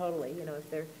agree with you totally. If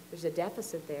there's a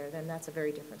deficit there, then that's a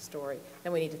very different story.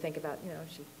 Then we need to think about,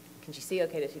 can she see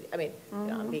okay? Does she, I mean,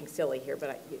 I'm being silly here,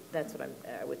 but that's what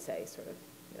I would say, sort of.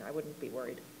 I wouldn't be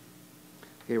worried.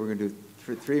 Okay, we're going to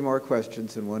do three more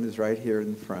questions, and one is right here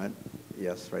in the front.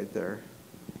 Yes, right there.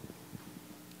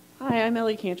 Hi, I'm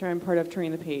Ellie Cantor. I'm part of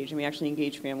Turning the Page, and we actually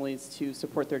engage families to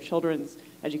support their children's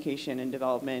education and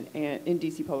development in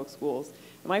DC public schools.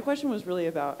 And my question was really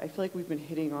about, I feel like we've been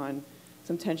hitting on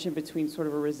some tension between sort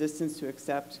of a resistance to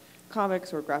accept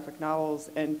comics or graphic novels,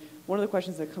 and one of the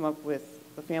questions that come up with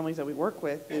the families that we work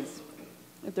with is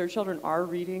if their children are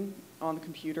reading on the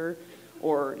computer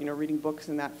or reading books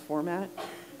in that format.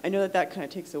 I know that kind of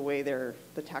takes away the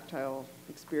tactile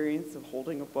experience of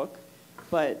holding a book,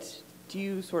 but do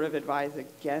you sort of advise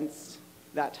against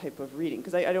that type of reading?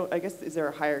 Because I guess, is there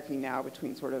a hierarchy now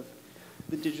between sort of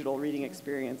the digital reading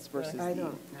experience versus the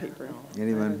paper?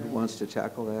 Anyone who wants to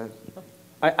tackle that?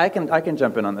 I can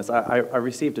jump in on this. I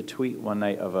received a tweet one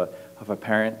night of a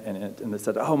parent, and they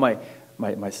said, "Oh,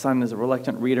 my son is a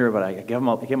reluctant reader, but I gave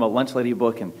him a lunch lady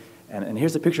book, and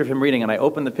here's a picture of him reading." And I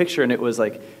opened the picture, and it was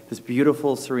like this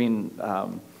beautiful, serene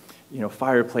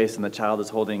fireplace, and the child is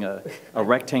holding a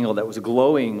rectangle that was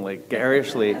glowing like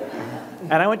garishly.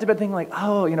 And I went to bed thinking like,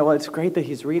 oh, well, it's great that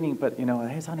he's reading, but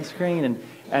he's on his screen.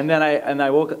 And then I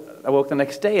woke the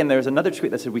next day, and there was another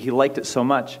tweet that said he liked it so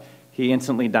much he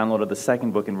instantly downloaded the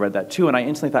second book and read that too. And I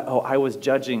instantly thought, oh, I was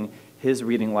judging his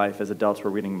reading life as adults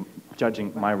were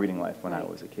judging my reading life when I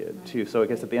was a kid too. So I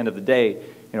guess at the end of the day,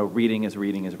 reading is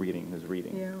reading is reading is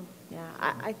reading. Yeah,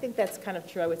 I think that's kind of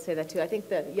true. I would say that too. I think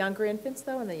the younger infants,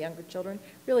 though, and the younger children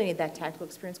really need that tactile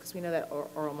experience because we know that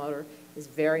oral motor is a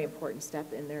very important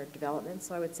step in their development.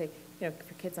 So I would say,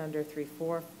 for kids under 3,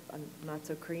 4, I'm not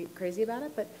so crazy about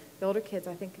it, but the older kids,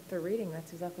 I think if they're reading,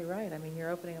 that's exactly right. I mean, you're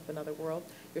opening up another world.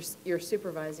 You're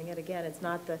supervising it. Again, it's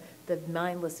not the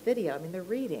mindless video. I mean, they're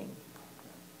reading.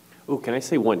 Oh, can I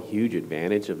say one huge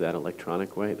advantage of that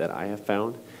electronic way that I have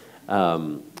found?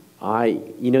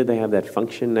 They have that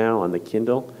function now on the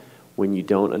Kindle. When you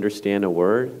don't understand a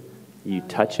word, you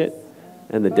touch it,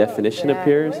 and the definition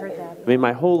appears. I mean,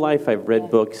 my whole life I've read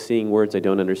books, seeing words I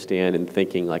don't understand, and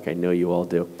thinking, like I know you all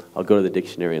do, I'll go to the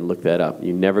dictionary and look that up.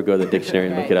 You never go to the dictionary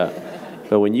and look it up.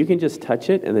 But when you can just touch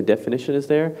it and the definition is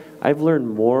there, I've learned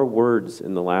more words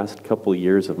in the last couple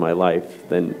years of my life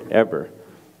than ever.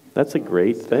 That's a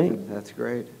great thing. That's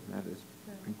great. That is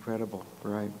incredible.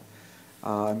 Right.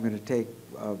 I'm going to take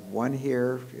one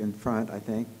here in front, I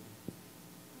think.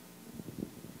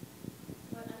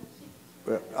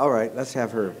 All right, let's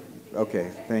have her.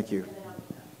 Okay, thank you.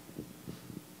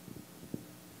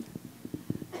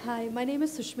 Hi, my name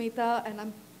is Sushmita, and I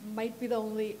might be the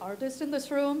only artist in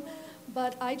this room,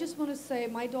 but I just want to say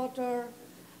my daughter,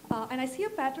 and I see a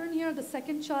pattern here, the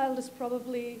second child is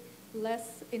probably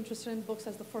less interested in books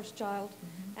as the first child,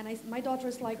 and my daughter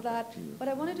is like that, but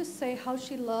I wanted to say how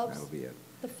she loves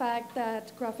the fact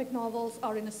that graphic novels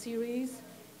are in a series,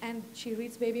 and she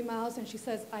reads Baby Mouse, and she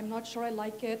says, I'm not sure I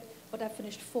like it, but I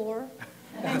finished 4.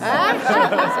 And so when she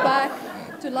goes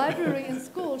back to library in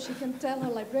school, she can tell her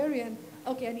librarian,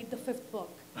 okay, I need the 5th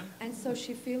book. And so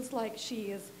she feels like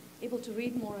she is able to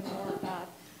read more and more of that.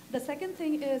 The second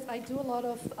thing is I do a lot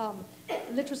of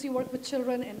literacy work with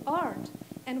children in art.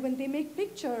 And when they make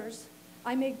pictures,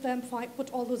 I make them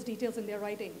put all those details in their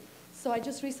writing. So I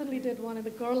just recently did one, and the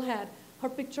girl had her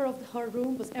picture of her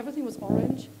room, everything was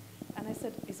orange. And I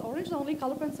said, is orange the only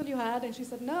color pencil you had? And she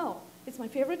said, no, it's my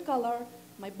favorite color.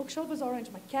 My bookshelf is orange,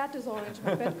 my cat is orange,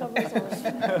 my bed cover is orange.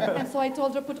 And so I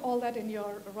told her, put all that in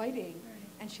your writing.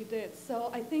 And she did. So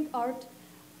I think art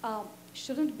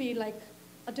shouldn't be like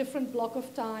a different block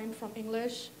of time from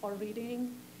English or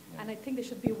reading. And I think there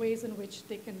should be ways in which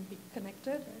they can be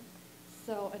connected.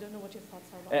 So I don't know what your thoughts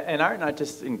are about that. And art not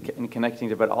just in connecting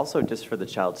to, but also just for the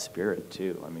child's spirit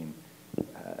too. I mean,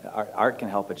 art can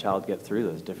help a child get through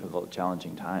those difficult,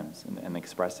 challenging times and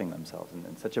expressing themselves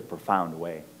in such a profound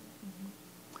way.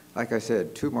 Like I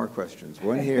said, 2 more questions.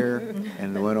 One here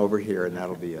and the one over here, and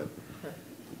that'll be it.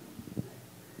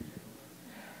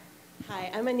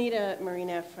 Hi, I'm Anita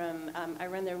Marina from, I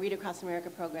run the Read Across America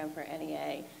program for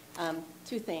NEA.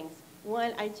 2 things.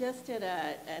 One, I just did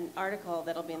an article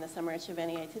that'll be in the summer issue of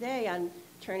NEA Today on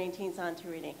turning teens on to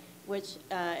reading, which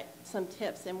some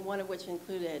tips, and one of which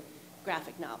included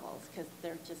graphic novels, because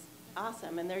they're just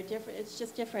awesome, and they're different. It's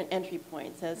just different entry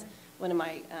points, as one of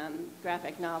my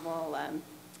graphic novel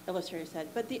illustrators said.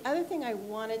 But the other thing I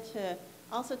wanted to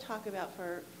also talk about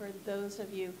for those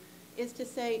of you is to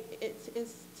say,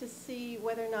 is to see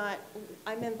whether or not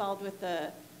I'm involved with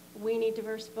the We Need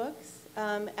Diverse Books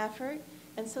effort.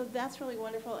 And so that's really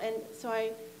wonderful. And so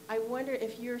I wonder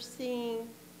if you're seeing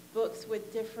books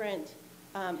with different,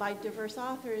 by diverse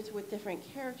authors with different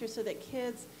characters so that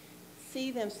kids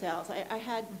see themselves. I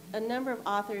had a number of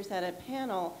authors at a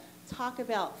panel talk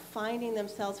about finding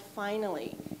themselves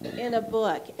finally in a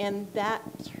book, and that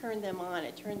turned them on.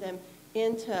 It turned them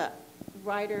into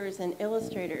writers and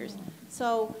illustrators.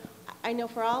 So I know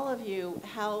for all of you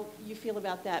how you feel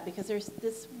about that, because there's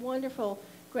this wonderful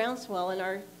groundswell, and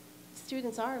our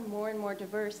students are more and more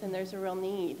diverse, and there's a real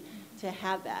need to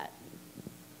have that.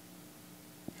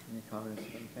 Any comments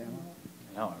from the panel?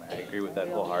 No, I agree with that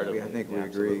wholeheartedly. I think we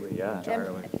agree. Yeah.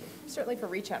 Entirely. Certainly for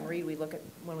Reach Out and Read, we look at,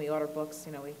 when we order books,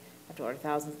 you know, we have to order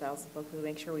thousands of books. We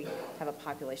make sure we have a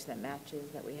population that matches,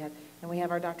 that we have, and we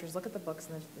have our doctors look at the books,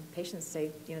 and the patients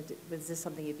say, you know, is this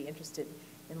something you'd be interested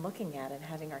in looking at, and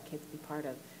having our kids be part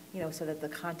of, you know, so that the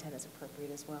content is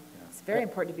appropriate as well. Yeah. It's very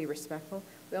important to be respectful.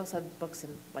 We also have books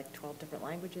in like 12 different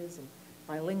languages and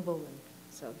bilingual, and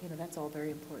so, you know, that's all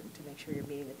very important to make sure you're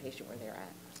meeting the patient where they're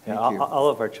at. Yeah, all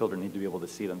of our children need to be able to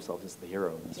see themselves as the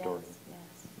hero in the story.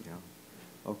 Yes.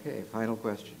 Yeah. Okay, final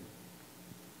question.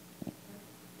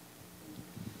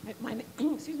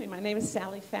 Excuse me, my name is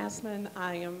Sally Fassman.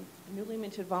 I am a newly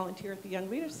minted volunteer at the Young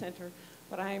Readers Center,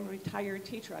 but I am a retired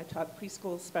teacher. I taught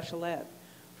preschool special ed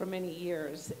for many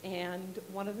years, and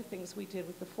one of the things we did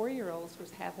with the 4-year-olds was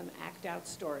have them act out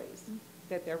stories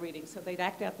that they're reading. So they'd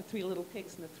act out the 3 Little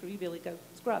Pigs and the 3 Billy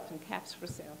Goats Grubbed and Caps for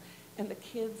Sale, and the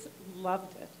kids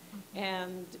loved it.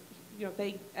 And you know,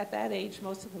 they, at that age,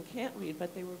 most of them can't read,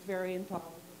 but they were very involved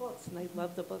with the books, and they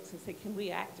loved the books and say, can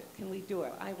we act it? Can we do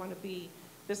it? I want to be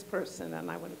this person, and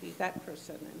I want to be that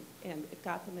person, and it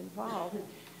got them involved.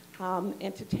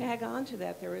 And to tag on to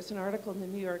that, there is an article in the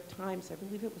New York Times, I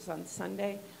believe it was on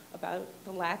Sunday, about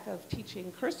the lack of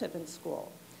teaching cursive in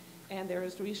school. And there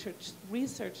is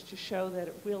research to show that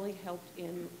it really helped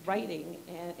in writing,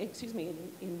 and,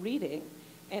 in reading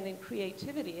and in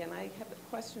creativity. And I have a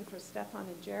question for Stephan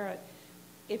and Jarrett.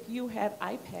 If you had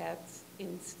iPads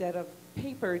instead of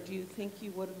paper, do you think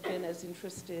you would have been as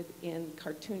interested in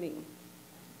cartooning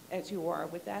as you are?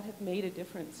 Would that have made a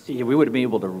difference? Yeah, we would have been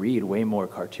able to read way more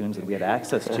cartoons than we had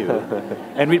access to.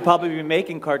 And we'd probably be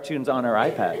making cartoons on our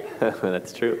iPad.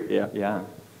 That's true, yeah. Yeah.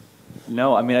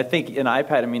 No, I mean, I think in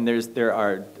iPad, I mean, there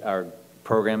are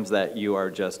programs that you are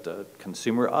just a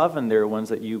consumer of, and there are ones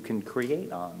that you can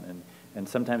create on. And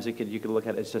sometimes you could look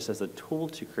at it just as a tool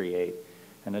to create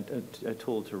and a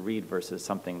tool to read versus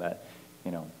something that,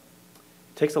 you know,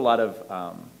 takes a lot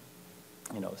of,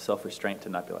 you know, self-restraint to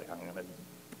not be like, I'm going to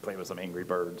play with some Angry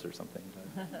Birds or something.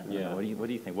 Yeah. What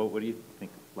do you think? What do you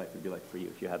think life would be like for you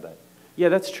if you had that? Yeah,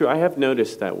 that's true. I have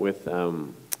noticed that with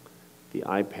the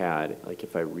iPad, like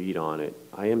if I read on it,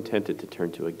 I am tempted to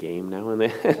turn to a game now and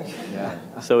then. Yeah.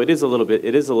 So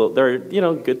there are, you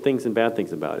know, good things and bad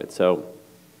things about it. So,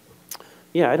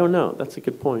 yeah, I don't know. That's a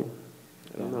good point.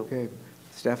 I don't know. Okay.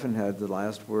 Stephan had the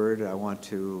last word. I want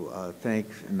to thank,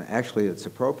 and actually it's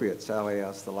appropriate, Sally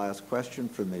asked the last question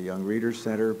from the Young Readers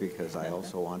Center, because I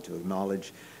also want to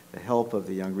acknowledge the help of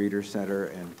the Young Readers Center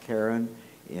and Karen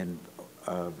in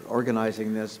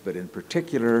organizing this, but in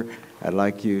particular, I'd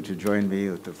like you to join me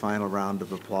with the final round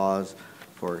of applause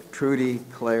for Trude,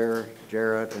 Claire,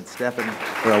 Jarrett, and Stephan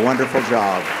for a wonderful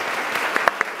job.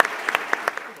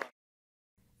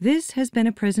 This has been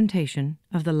a presentation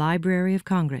of the Library of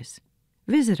Congress.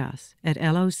 Visit us at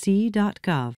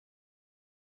loc.gov.